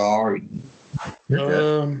Joey. Sorry.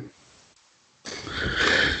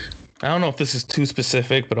 I don't know if this is too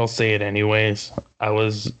specific, but I'll say it anyways. I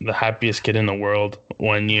was the happiest kid in the world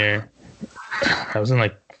 1 year. I was in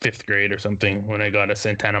like 5th grade or something when I got a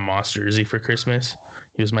Santana Moss jersey for Christmas.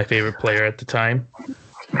 He was my favorite player at the time.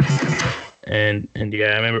 And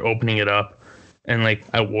yeah, I remember opening it up and like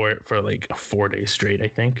I wore it for like 4 days straight, I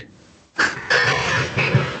think.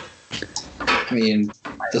 I mean,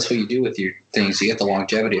 that's what you do with your things. You get the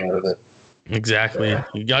longevity out of it. Exactly.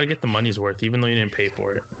 You got to get the money's worth, even though you didn't pay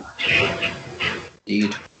for it.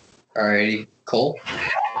 Indeed. Alrighty, Cole.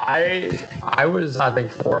 I was, I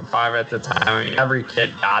think, 4 or 5 at the time. I mean, every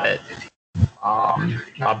kid got it.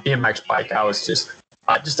 BMX bike. I was just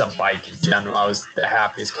a bike in general. I was the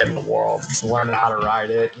happiest kid in the world. Learning how to ride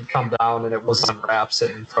it. You come down and it was unwrapped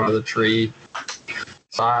sitting in front of the tree.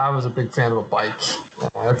 So I was a big fan of a bike.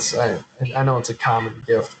 I know it's a common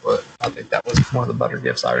gift, but I think that was one of the better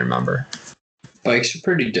gifts I remember. Bikes are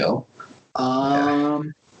pretty dope.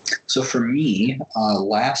 So for me,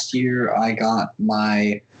 last year I got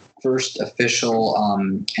my first official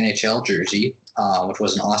NHL jersey, which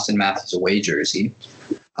was an Austin Matthews away jersey,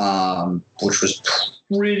 which was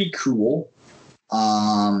pretty cool.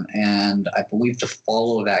 And I believe to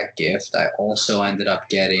follow that gift, I also ended up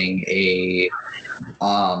getting a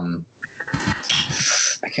I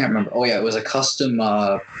can't remember. Oh yeah, it was a custom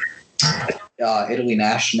Italy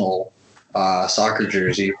national soccer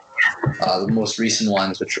jersey. The most recent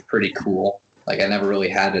ones, which are pretty cool. Like I never really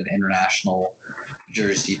had an international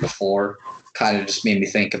jersey before. Kind of just made me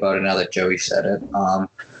think about it now that Joey said it.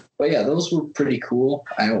 But yeah, those were pretty cool.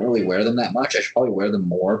 I don't really wear them that much. I should probably wear them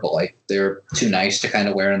more, but like they're too nice to kind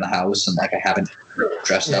of wear in the house, and like I haven't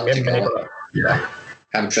dressed up to go.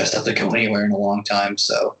 Haven't dressed up to go anywhere in a long time,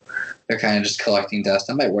 so they're kind of just collecting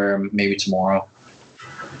dust. I might wear them maybe tomorrow.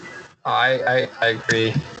 I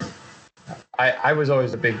agree. I was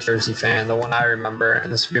always a big jersey fan. The one I remember,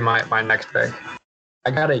 and this would be my next pick.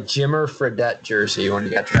 I got a Jimmer Fredette jersey when he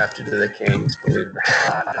got drafted to the Kings. Believe it or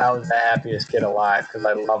not. I was the happiest kid alive because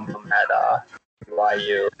I loved him at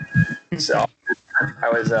BYU. So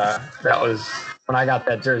that was when I got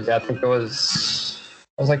that jersey. I think I was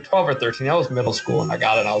like 12 or 13. That was middle school, and I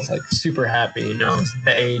got it. I was like super happy. You know, it's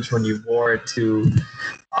the age when you wore it to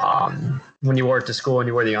school and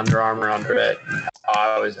you wore the Under Armour under it.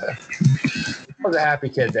 I was a happy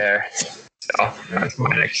kid there. So that's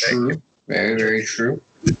my next pick. True. Very, very true.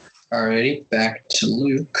 Alrighty, back to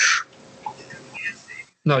Luke.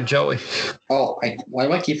 No, Joey. Oh, why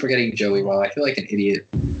do I keep forgetting Joey? Wow, I feel like an idiot.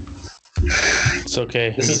 It's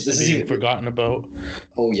okay. This is even forgotten about.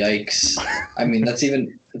 Oh, yikes! I mean, that's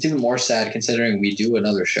even more sad considering we do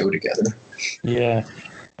another show together. Yeah.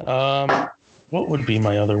 What would be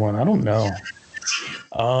my other one? I don't know.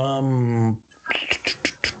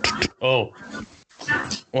 Oh,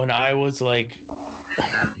 when I was like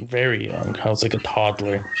very young, I was like a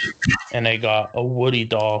toddler, and I got a Woody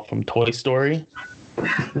doll from Toy Story.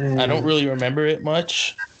 I don't really remember it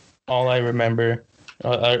much. All I remember,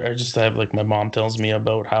 I just have like my mom tells me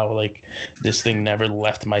about how like this thing never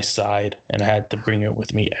left my side, and I had to bring it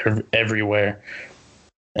with me everywhere.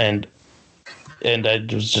 And I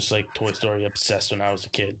was just like Toy Story obsessed when I was a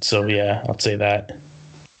kid. So yeah, I'll say that.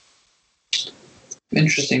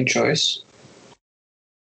 Interesting choice.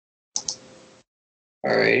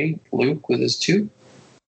 Alrighty, Luke with his 2.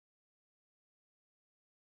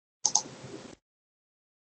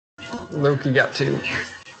 Luke, you got 2.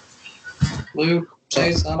 Luke,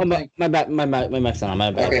 say something. Oh, my mic's on. My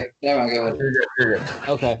bad. Okay, never mind, go ahead. You're good.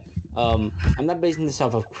 Okay. I'm not basing this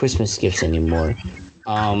off of Christmas gifts anymore.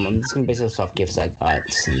 I'm just gonna base this off gifts I got.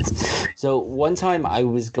 So one time I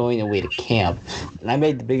was going away to camp, and I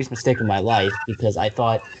made the biggest mistake of my life because I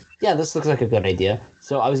thought, yeah, this looks like a good idea.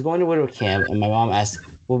 So I was going away to a camp, and my mom asked,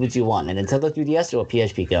 "What would you want? A Nintendo 3DS or a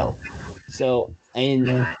PSP Go?" So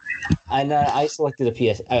I selected a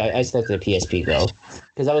PSP Go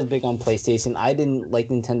because I was big on PlayStation. I didn't like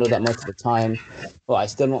Nintendo that much at the time. Well, I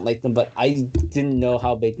still don't like them, but I didn't know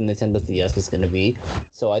how big the Nintendo 3DS was going to be.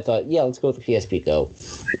 So I thought, yeah, let's go with the PSP Go.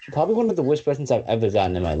 Probably one of the worst presents I've ever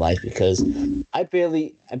gotten in my life because I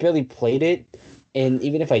barely played it. And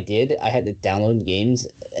even if I did, I had to download games.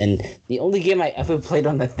 And the only game I ever played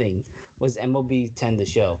on that thing was MLB 10 The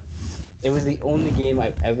Show. It was the only game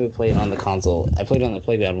I've ever played on the console. I played on the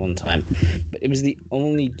Playground one time, but it was the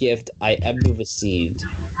only gift I ever received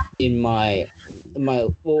in where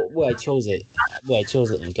I chose it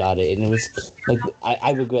and got it, and it was like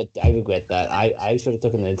I regret that. I should have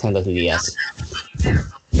taken the Nintendo 3DS.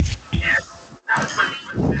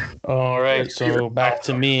 All right, so back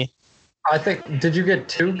to me. I think. Did you get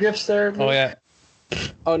 2 gifts there? Oh yeah.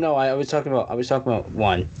 Oh no, I was talking about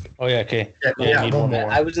one. Oh yeah, okay. Yeah, I need one more.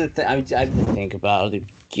 I didn't think about the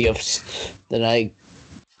gifts that I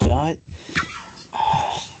got.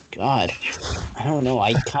 Oh, God, I don't know.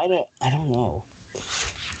 I don't know.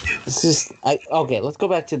 It's just okay. Let's go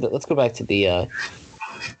back to the.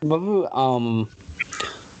 Remember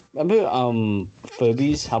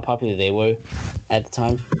Furbies? How popular they were at the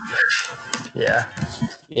time. Yeah.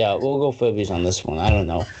 Yeah, we'll go Furbies on this one. I don't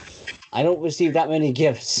know. I don't receive that many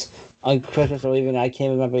gifts on Christmas, or even I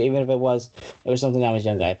can't remember. Even if it was something I was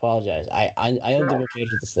younger. I apologize. I am prepared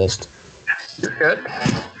for this list. You're good.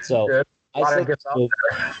 So Good. I selected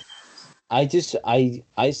I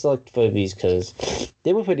select Furbies because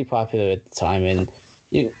they were pretty popular at the time, and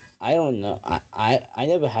I don't know. I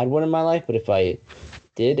never had one in my life, but if I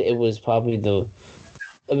did, it was probably I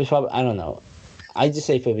don't know. I just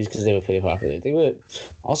say Furbies because they were pretty popular. They were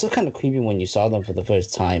also kind of creepy when you saw them for the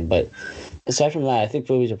first time, but aside from that, I think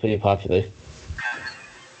Furbies are pretty popular.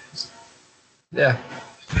 Yeah.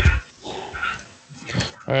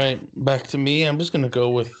 All right, back to me. I'm just gonna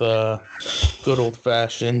go with good old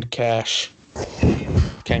fashioned cash.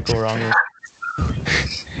 Can't go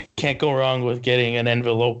wrong with getting an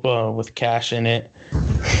envelope with cash in it.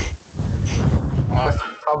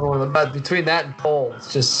 Probably one of the best. Between that and Pole,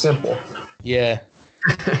 it's just simple. Yeah,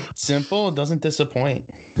 simple. It doesn't disappoint.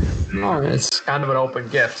 No, it's kind of an open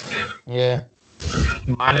gift. Yeah.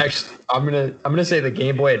 My next, I'm gonna say the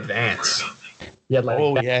Game Boy Advance. Yeah,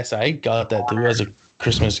 like yes, I got that too as a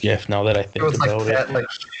Christmas gift. Now that I think about it,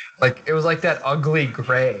 like it was like that ugly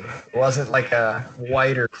gray. It wasn't like a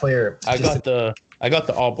white or clear. I got the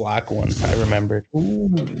all black one. I remembered. Ooh.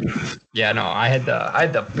 Yeah, no, I had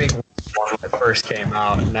the big one when it first came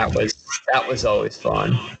out, and that was always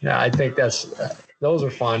fun. Yeah, I think those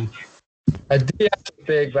are fun. A DS was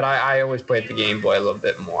big, but I always played the Game Boy a little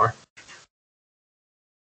bit more.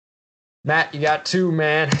 Matt, you got two,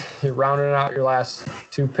 man. You're rounding out your last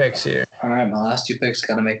two picks here. All right, my last two picks,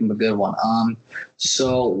 got to make them a good one.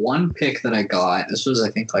 So one pick that I got, this was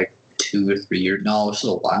I think like 2 or 3 years. No, this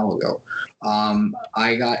was a while ago.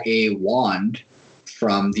 I got a wand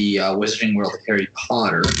from the Wizarding World of Harry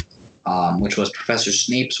Potter, which was Professor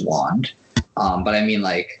Snape's wand. But I mean,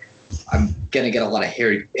 like, I'm gonna get a lot of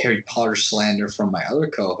Harry Potter slander from my other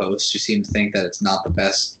co-hosts who seem to think that it's not the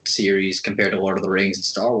best series compared to Lord of the Rings and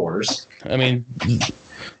Star Wars. I mean,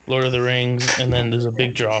 Lord of the Rings, and then there's a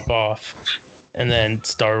big drop off, and then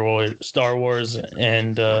Star Wars,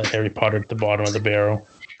 and Harry Potter at the bottom of the barrel.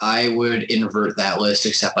 I would invert that list,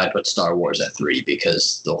 except I'd put Star Wars at 3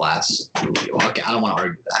 because the last movie. Okay, I don't want to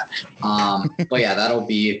argue that. But yeah, that'll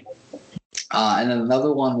be. And then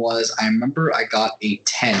another one was, I remember I got a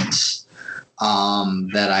tent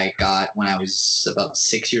that I got when I was about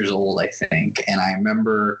 6 years old, I think. And I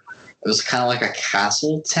remember it was kind of like a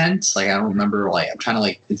castle tent. Like, I don't remember, like, I'm trying to,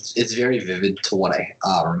 like, it's very vivid to what I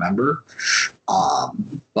remember.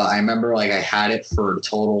 But I remember, like, I had it for a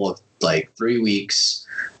total of, like, 3 weeks.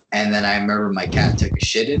 And then I remember my cat took a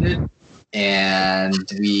shit in it. And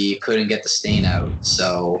we couldn't get the stain out.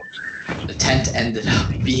 So the tent ended up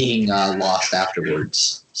being lost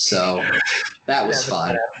afterwards. So that was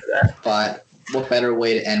fun. But what better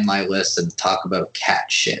way to end my list than to talk about cat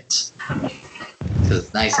shit? Because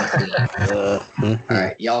it's nice and clean. All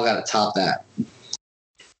right, y'all got to top that.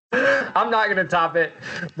 I'm not going to top it,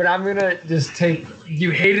 but I'm going to just take,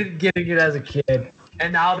 you hated getting it as a kid.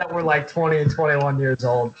 And now that we're like 20 and 21 years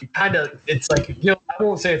old, you kind of, it's like a guilt. I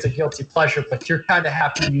won't say it's a guilty pleasure, but you're kind of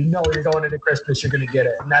happy. You know you're going into Christmas, you're going to get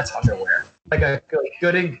it. And that's underwear. Like a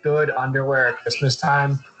good underwear at Christmas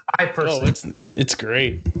time. I personally. Oh, it's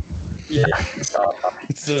great. Yeah.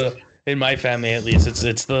 It's in my family at least.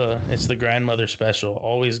 It's the grandmother special.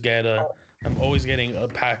 I'm always getting a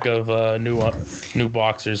pack of new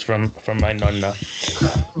boxers from my nonna.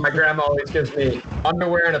 My grandma always gives me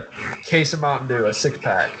underwear and a case of Mountain Dew, a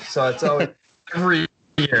 6-pack. So it's always every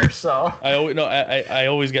year. So I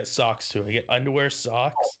always get socks too. I get underwear,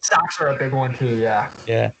 socks. Socks are a big one too. Yeah.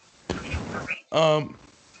 Yeah. All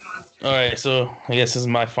right. So I guess this is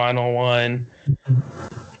my final one.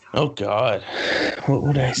 Oh God, what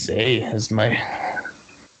would I say as my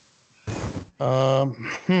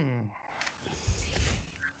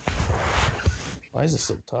Why is this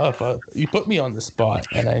so tough? You put me on the spot,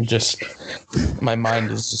 and my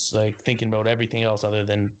mind is just like thinking about everything else other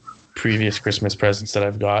than previous Christmas presents that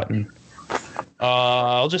I've gotten.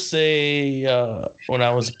 I'll just say when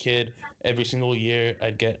I was a kid, every single year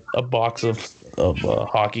I'd get a box of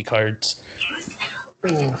hockey cards.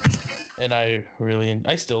 Ooh. And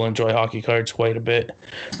I still enjoy hockey cards quite a bit.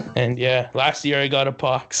 And yeah, last year I got a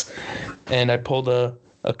box, and I pulled a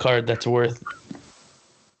card that's worth.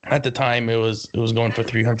 At the time, it was going for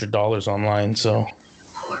 $300 online. So.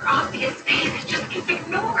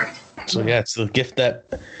 So yeah, it's the gift that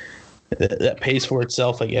pays for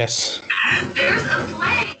itself, I guess.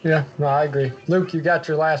 Yeah, no, I agree. Luke, you got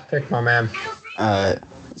your last pick, my man.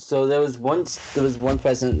 So there was one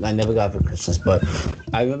present I never got for Christmas, but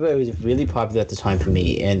I remember it was really popular at the time for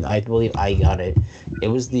me, and I believe I got it. It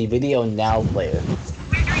was the Video Now player.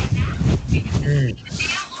 You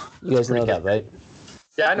guys know that, right?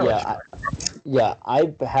 Yeah, I know. Yeah,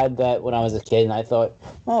 I had that when I was a kid, and I thought,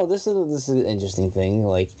 oh, this is an interesting thing.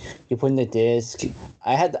 Like, you put in the disc.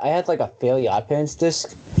 I had like a Fairly Odd Parents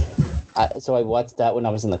disc, So I watched that when I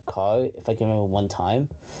was in the car, if I can remember one time,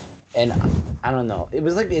 and I don't know. It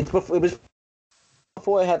was like it was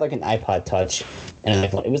before I had like an iPod Touch and an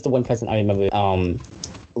iPhone. It was the one present I remember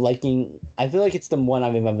liking. I feel like it's the one I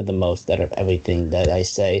remember the most out of everything that I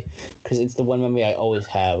say, because it's the one memory I always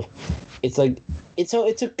have. It's like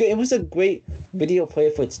it was a great video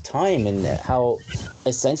player for its time and how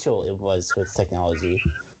essential it was for its technology.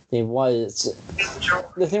 It was.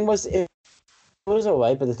 The thing was, it was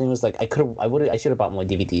alright, but the thing was like I should have bought more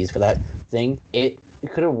DVDs for that thing. It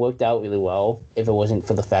could have worked out really well if it wasn't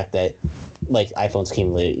for the fact that like iPhones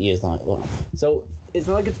came later years long. So it's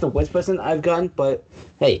not like it's the worst present I've gotten, but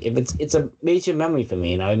hey, if it's a major memory for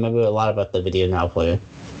me, and I remember a lot about the Video Now player.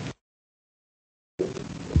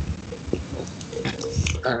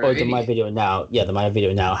 Or the My Video Now. Yeah, the My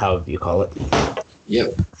Video Now, however you call it.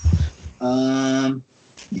 Yep.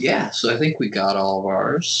 Yeah, so I think we got all of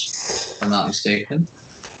ours, if I'm not mistaken.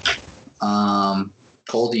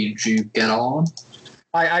 Cole, did you get on?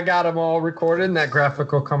 I got them all recorded, and that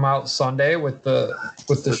graphic will come out Sunday with the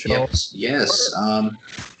show. Yes.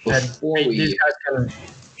 Before these guys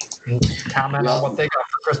can comment on what they got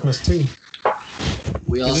for Christmas too.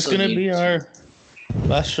 Is this going to be our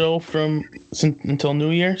last show until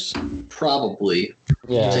New Year's? Probably.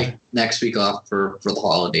 Yeah. Take next week off for the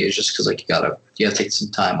holidays, just because like you gotta take some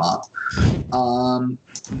time off.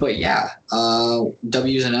 But yeah,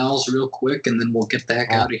 W's and L's real quick, and then we'll get the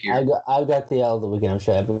heck out of here. I got the L the weekend. I'm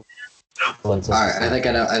sure everyone. All right, I think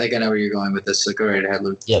I know where you're going with this. So go right ahead,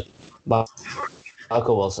 Luke. Yep.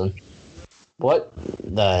 Michael Wilson. What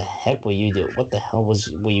the heck were you doing? What the hell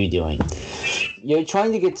were you doing? You're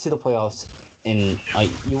trying to get to the playoffs. And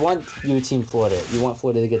you want your team Florida. You want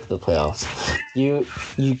Florida to get to the playoffs. You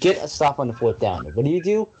get a stop on the fourth down. What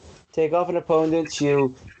do? Take off an opponent.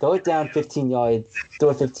 You throw it down 15 yards.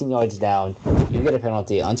 Throw it 15 yards down. You get a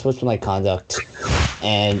penalty, unsportsmanlike conduct,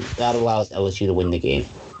 and that allows LSU to win the game.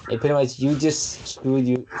 And pretty much, you just screwed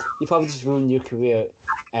you. You probably just ruined your career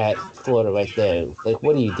at Florida right there. Like,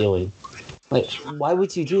 what are you doing? Like, why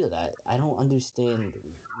would you do that? I don't understand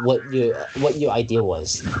what your idea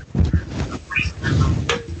was.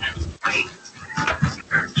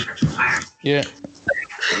 Yeah.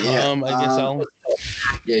 I guess I'll.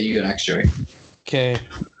 Yeah, you go next, Joey. Okay.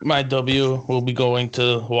 My W will be going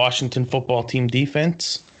to Washington football team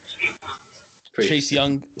defense. Chase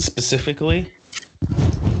Young specifically.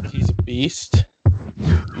 He's a beast.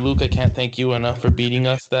 Luke, I can't thank you enough for beating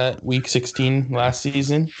us that week 16 last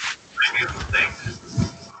season.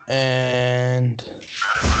 And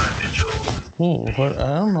I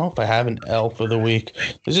don't know if I have an L for the week.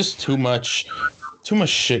 There's just too much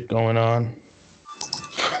shit going on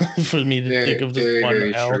for me to think of just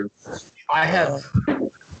one L. True. I have.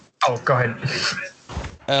 Go ahead.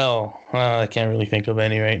 L. I can't really think of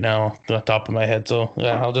any right now off the top of my head. So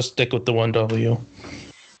yeah, I'll just stick with the one W.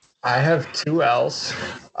 I have two L's.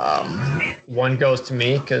 One goes to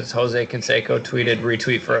me because Jose Canseco tweeted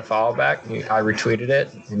retweet for a follow back. I retweeted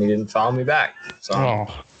it and he didn't follow me back. So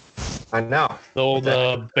I know. The old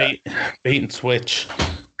bait and switch.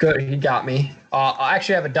 Good, he got me. I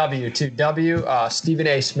actually have a W too. Stephen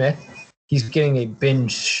A. Smith. He's getting a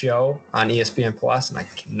binge show on ESPN Plus, and I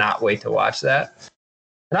cannot wait to watch that.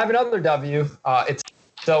 And I have another W. It's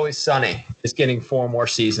Always Sunny. It's getting 4 more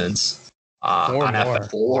seasons. 4 on more. FX.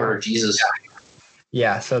 4, Jesus.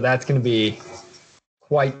 Yeah, so that's going to be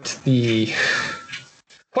quite the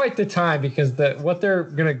time, because what they're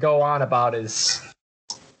going to go on about is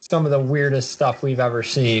some of the weirdest stuff we've ever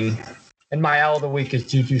seen. And my L of the week is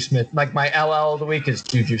Juju Smith. Like my LL of the week is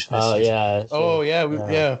Juju Smith. Oh yeah. Oh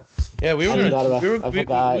yeah. We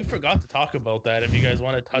forgot to talk about that. If you guys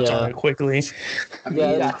want to touch on it quickly. I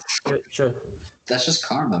mean, Sure. That's just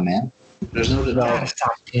karma, man. There's no denying.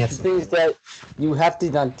 The thing is that you have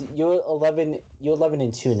to not. You're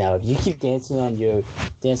 11-2 now. If you keep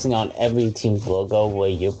dancing on every team's logo where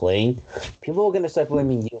you're playing, people are gonna start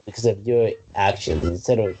blaming you because of your actions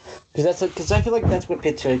instead of because I feel like that's what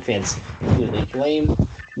Pittsburgh fans do.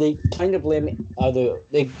 They kind of blame other.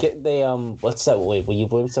 What's that way when you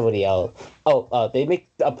blame somebody else? They make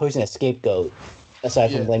a person a scapegoat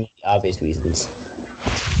aside from blaming the obvious reasons.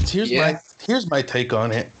 Here's my take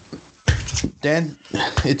on it. Dan,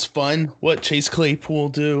 it's fun what Chase Claypool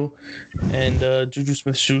do and Juju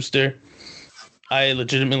Smith-Schuster. I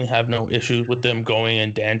legitimately have no issues with them going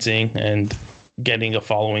and dancing and getting a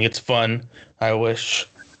following. It's fun. I wish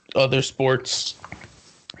other sports,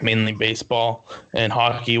 mainly baseball and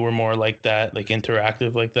hockey, were more like that, like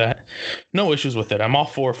interactive like that. No issues with it. I'm all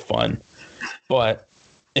for fun. But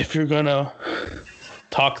if you're going to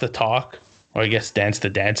talk the talk, or I guess dance the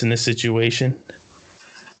dance in this situation,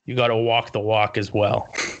 you got to walk the walk as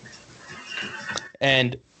well.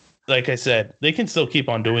 And like I said, they can still keep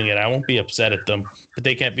on doing it. I won't be upset at them, but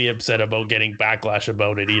they can't be upset about getting backlash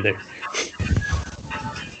about it either.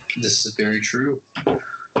 This is very true.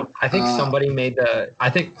 I think somebody made did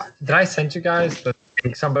I send you guys? I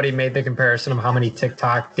think somebody made the comparison of how many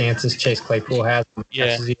TikTok dances Chase Claypool has.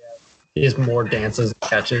 Yeah. He has more dances and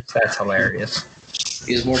catches. That's hilarious.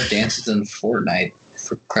 He has more dances than Fortnite,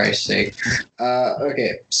 for Christ's sake.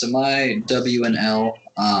 Okay, so my W and L.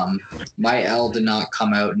 My L did not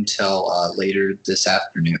come out until later this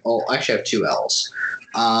afternoon. Oh, I actually have two L's.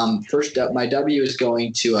 First up, my W is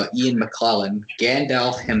going to Ian McClellan,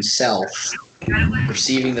 Gandalf himself,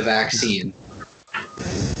 receiving the vaccine,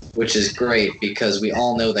 which is great because we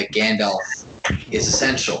all know that Gandalf is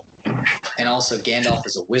essential. And also Gandalf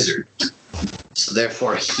is a wizard. So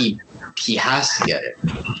therefore he has to get it.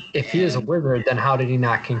 If he is a wizard, then how did he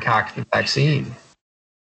not concoct the vaccine?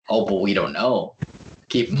 Oh, but we don't know.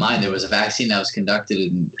 Keep in mind there was a vaccine that was conducted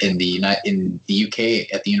in the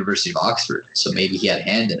UK at the University of Oxford, so maybe he had a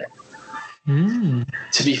hand in it.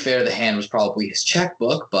 To be fair, the hand was probably his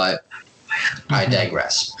checkbook, but I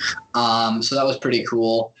digress. So that was pretty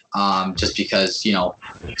cool. Just because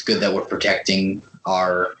it's good that we're protecting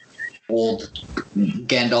our old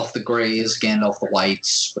Gandalf the Greys, Gandalf the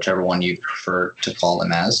Whites, whichever one you prefer to call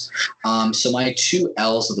them as. So my two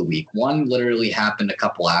L's of the week. One literally happened a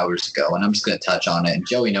couple hours ago, and I'm just going to touch on it. And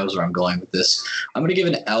Joey knows where I'm going with this. I'm going to give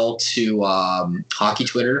an L to Hockey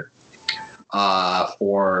Twitter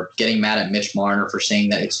for getting mad at Mitch Marner for saying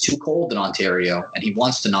that it's too cold in Ontario, and he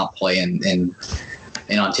wants to not play in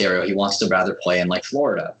Ontario. He wants to rather play in like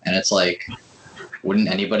Florida, and it's like, wouldn't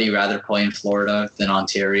anybody rather play in Florida than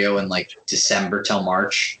Ontario in like December till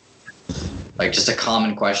March? Like, just a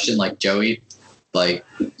common question. Like, Joey, like,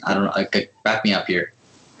 I don't know. Back me up here.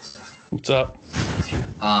 What's up?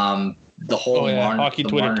 The whole Hockey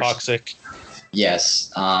Twitter toxic.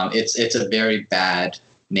 Yes, it's a very bad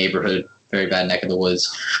neighborhood, very bad neck of the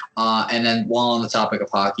woods. And then while on the topic of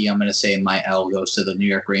hockey, I'm going to say my L goes to the New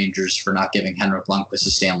York Rangers for not giving Henrik Lundqvist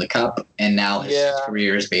a Stanley Cup, and now his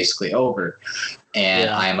career is basically over. And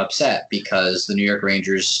I am upset because the New York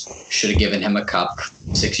Rangers should have given him a cup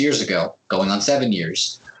 6 years ago, going on 7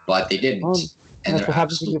 years, but they didn't. And they're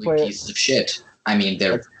absolutely pieces of shit. I mean,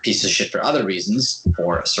 they're pieces of shit for other reasons,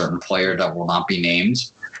 for a certain player that will not be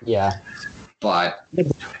named. Yeah. But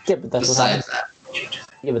that's besides that.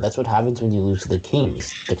 Yeah, but that's what happens when you lose to the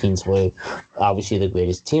Kings. The Kings were obviously the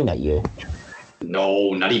greatest team that year.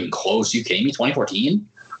 No, not even close. You kidding me? 2014?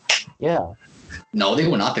 Yeah. No, they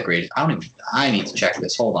were not the greatest. I need to check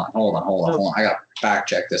this. Hold on. I got to fact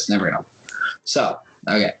check this. Never know. So,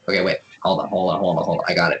 okay, wait. Hold on.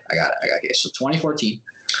 I got it. Okay, so 2014.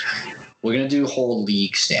 We're going to do whole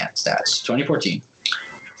league stats. 2014.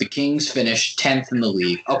 The Kings finished 10th in the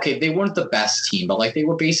league. Okay, they weren't the best team, but like they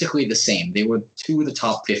were basically the same. They were 2 of the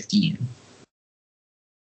top 15.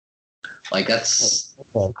 Like that's,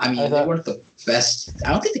 I mean, they weren't the best.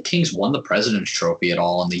 I don't think the Kings won the President's Trophy at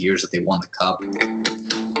all in the years that they won the Cup.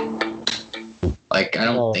 Like, I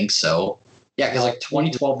don't think so. Yeah, because like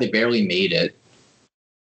 2012, they barely made it.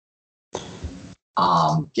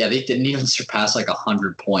 Yeah, they didn't even surpass like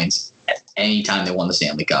 100 points at any time they won the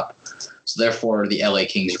Stanley Cup. So therefore, the LA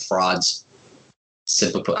Kings are frauds.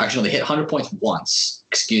 Simply put, actually, they hit 100 points once.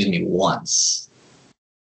 Once.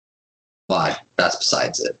 But that's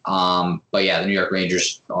besides it. But yeah, the New York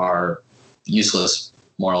Rangers are useless,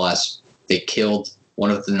 more or less. They killed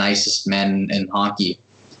one of the nicest men in hockey,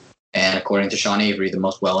 and according to Sean Avery, the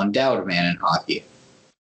most well-endowed man in hockey.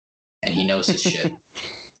 And he knows his shit.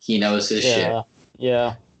 He knows his shit.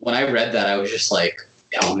 Yeah. When I read that, I was just like,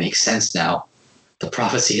 it all makes sense now. The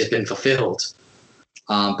prophecy has been fulfilled.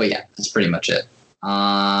 But yeah, that's pretty much it.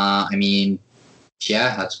 I mean,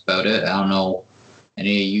 yeah, that's about it. I don't know.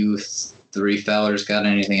 Any of you three fellers got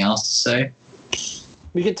anything else to say?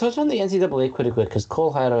 We could touch on the NCAA quick because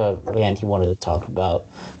Cole had a rant he wanted to talk about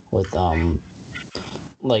with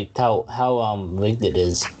like how rigged it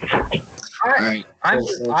is.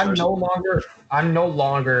 I'm no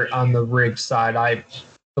longer on the rigged side. I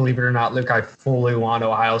believe it or not, Luke, I fully want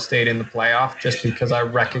Ohio State in the playoff just because I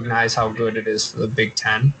recognize how good it is for the Big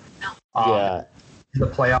Ten. The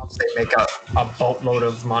playoffs, they make a boatload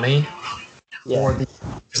of money for the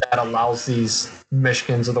that allows these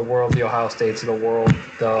Michigans of the world, the Ohio States of the world,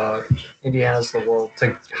 the Indianas of the world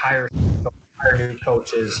to hire new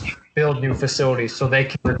coaches, build new facilities so they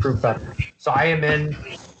can recruit better. So I am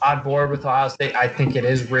on board with Ohio State. I think it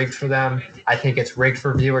is rigged for them. I think it's rigged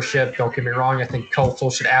for viewership. Don't get me wrong. I think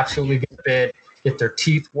Coastal should absolutely get bid, get their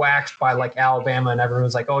teeth waxed by like Alabama, and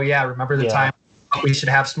everyone's like, oh yeah, remember the time we should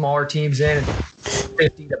have smaller teams in, and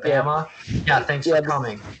 50 to Bama. Yeah, thanks for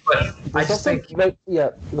coming. But I just think, go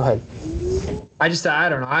ahead. I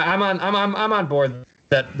don't know. I'm on board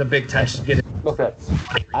that the Big Ten should get it. Okay.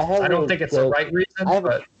 I don't think it's the right reason.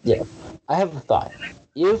 I have a thought.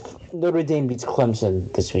 If Notre Dame beats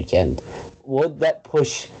Clemson this weekend, would that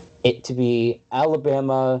push it to be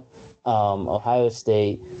Alabama, Ohio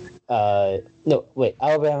State?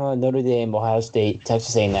 Alabama, Notre Dame, Ohio State,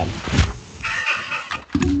 Texas A&M.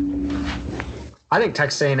 I think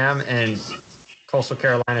Texas A&M and Coastal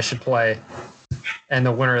Carolina should play, and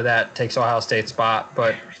the winner of that takes Ohio State's spot.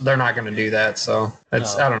 But they're not going to do that, so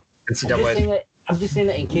it's I don't know. NCAA. I'm just saying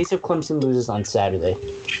that in case if Clemson loses on Saturday.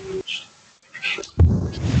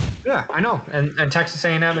 Yeah, I know, and Texas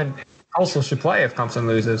A&M and also should play if Clemson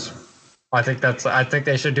loses. I think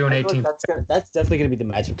they should do an 18. That's definitely going to be the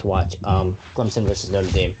matchup to watch. Clemson versus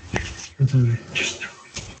Notre Dame. Mm-hmm.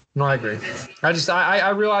 No, I agree. I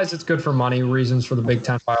realize it's good for money reasons for the Big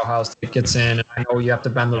Ten. Ohio State gets in, and I know you have to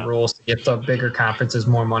bend the rules to get the bigger conferences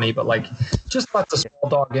more money, but just let the small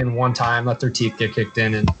dog in one time, let their teeth get kicked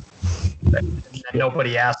in, and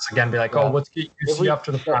nobody asks again. Be like, oh, let's get UC up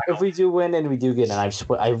to the final. If we do win and we do get in, I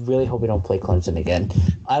really hope we don't play Clemson again.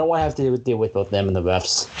 I don't want to have to deal with both them and the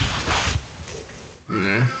refs.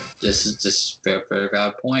 This is just a very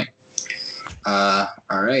valid point. All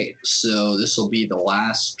right, so this will be the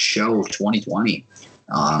last show of 2020,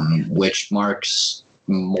 which marks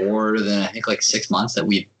more than I think 6 months that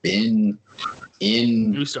we've been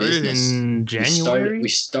in. We started business. in January. We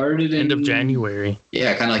started in end of January.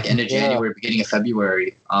 Yeah, kind of end of January, beginning of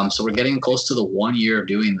February. So we're getting close to the 1 year of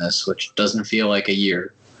doing this, which doesn't feel like a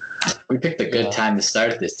year. We picked a good time to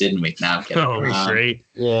start this, didn't we? Now, great.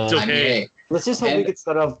 Yeah, it's okay. I mean, hey, let's just hope we can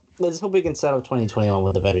start off. Let's hope we can start off 2021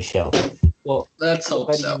 with a better show. Well, let's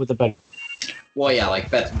hope so. With a better. Well, yeah,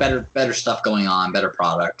 better stuff going on, better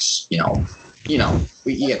products. Let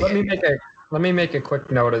me make a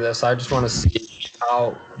quick note of this. I just want to see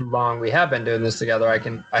how long we have been doing this together. I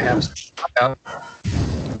have.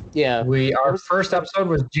 Yeah. Our first episode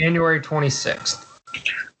was January 26th.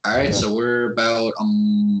 All right, so we're about a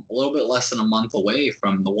little bit less than a month away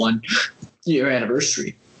from the 1 year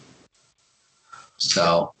anniversary.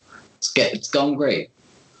 So it's going great.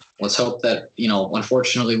 Let's hope that,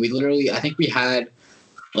 unfortunately, I think we had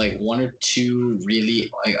one or two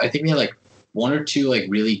really,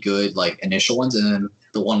 really good initial ones, and then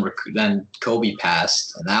then Kobe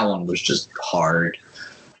passed, and that one was just hard.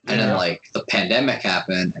 And then the pandemic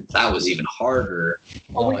happened, and that was even harder.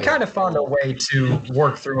 Well, we kind of found a way to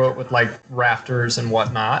work through it with rafters and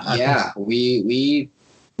whatnot. We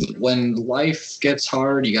when life gets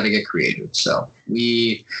hard, you got to get creative. So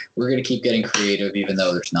we're going to keep getting creative, even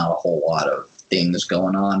though there's not a whole lot of things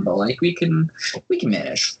going on. But we can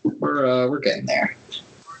manage. We're getting there.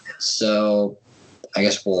 So I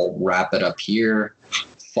guess we'll wrap it up here.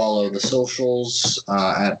 Follow the socials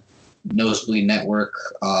at Nosebleed Network,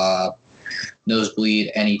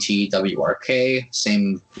 Nosebleed NETWRK.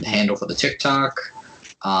 Same handle for the TikTok.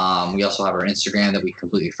 We also have our Instagram that we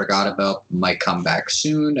completely forgot about. Might come back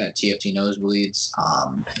soon at TFT Nosebleeds.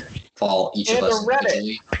 Follow each of us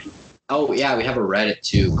individually. Oh yeah, we have a Reddit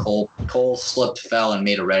too. Cole slipped, fell, and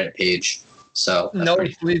made a Reddit page. So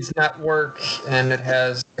Nosebleeds Network, and it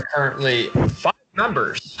has currently 5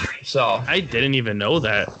 members. So I didn't even know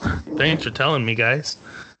that. Thanks for telling me, guys.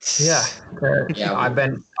 Yeah. I've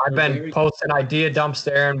been posting idea dumps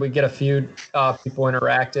there, and we get a few people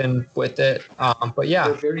interacting with it. But yeah,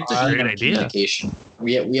 we're very great idea. Communication.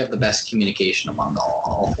 We have the best communication among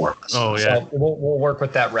all 4 of us. Oh yeah, so we'll work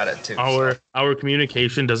with that Reddit too. Our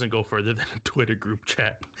communication doesn't go further than a Twitter group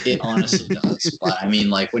chat. It honestly does. But I mean,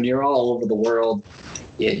 when you're all over the world,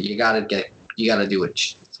 you gotta do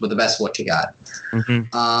it with the best of what you got.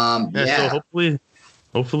 Mm-hmm. So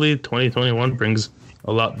hopefully 2021 brings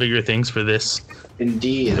a lot bigger things for this.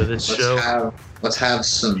 Indeed. For this show. Let's have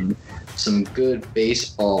some good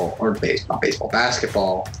basketball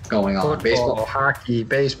going on. Football, baseball, hockey,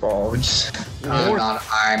 baseball.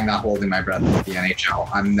 I'm not holding my breath with the NHL.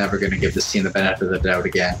 I'm never going to give this team the benefit of the doubt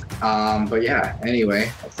again. But yeah,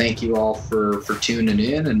 anyway, thank you all for tuning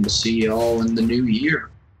in, and we'll see you all in the new year.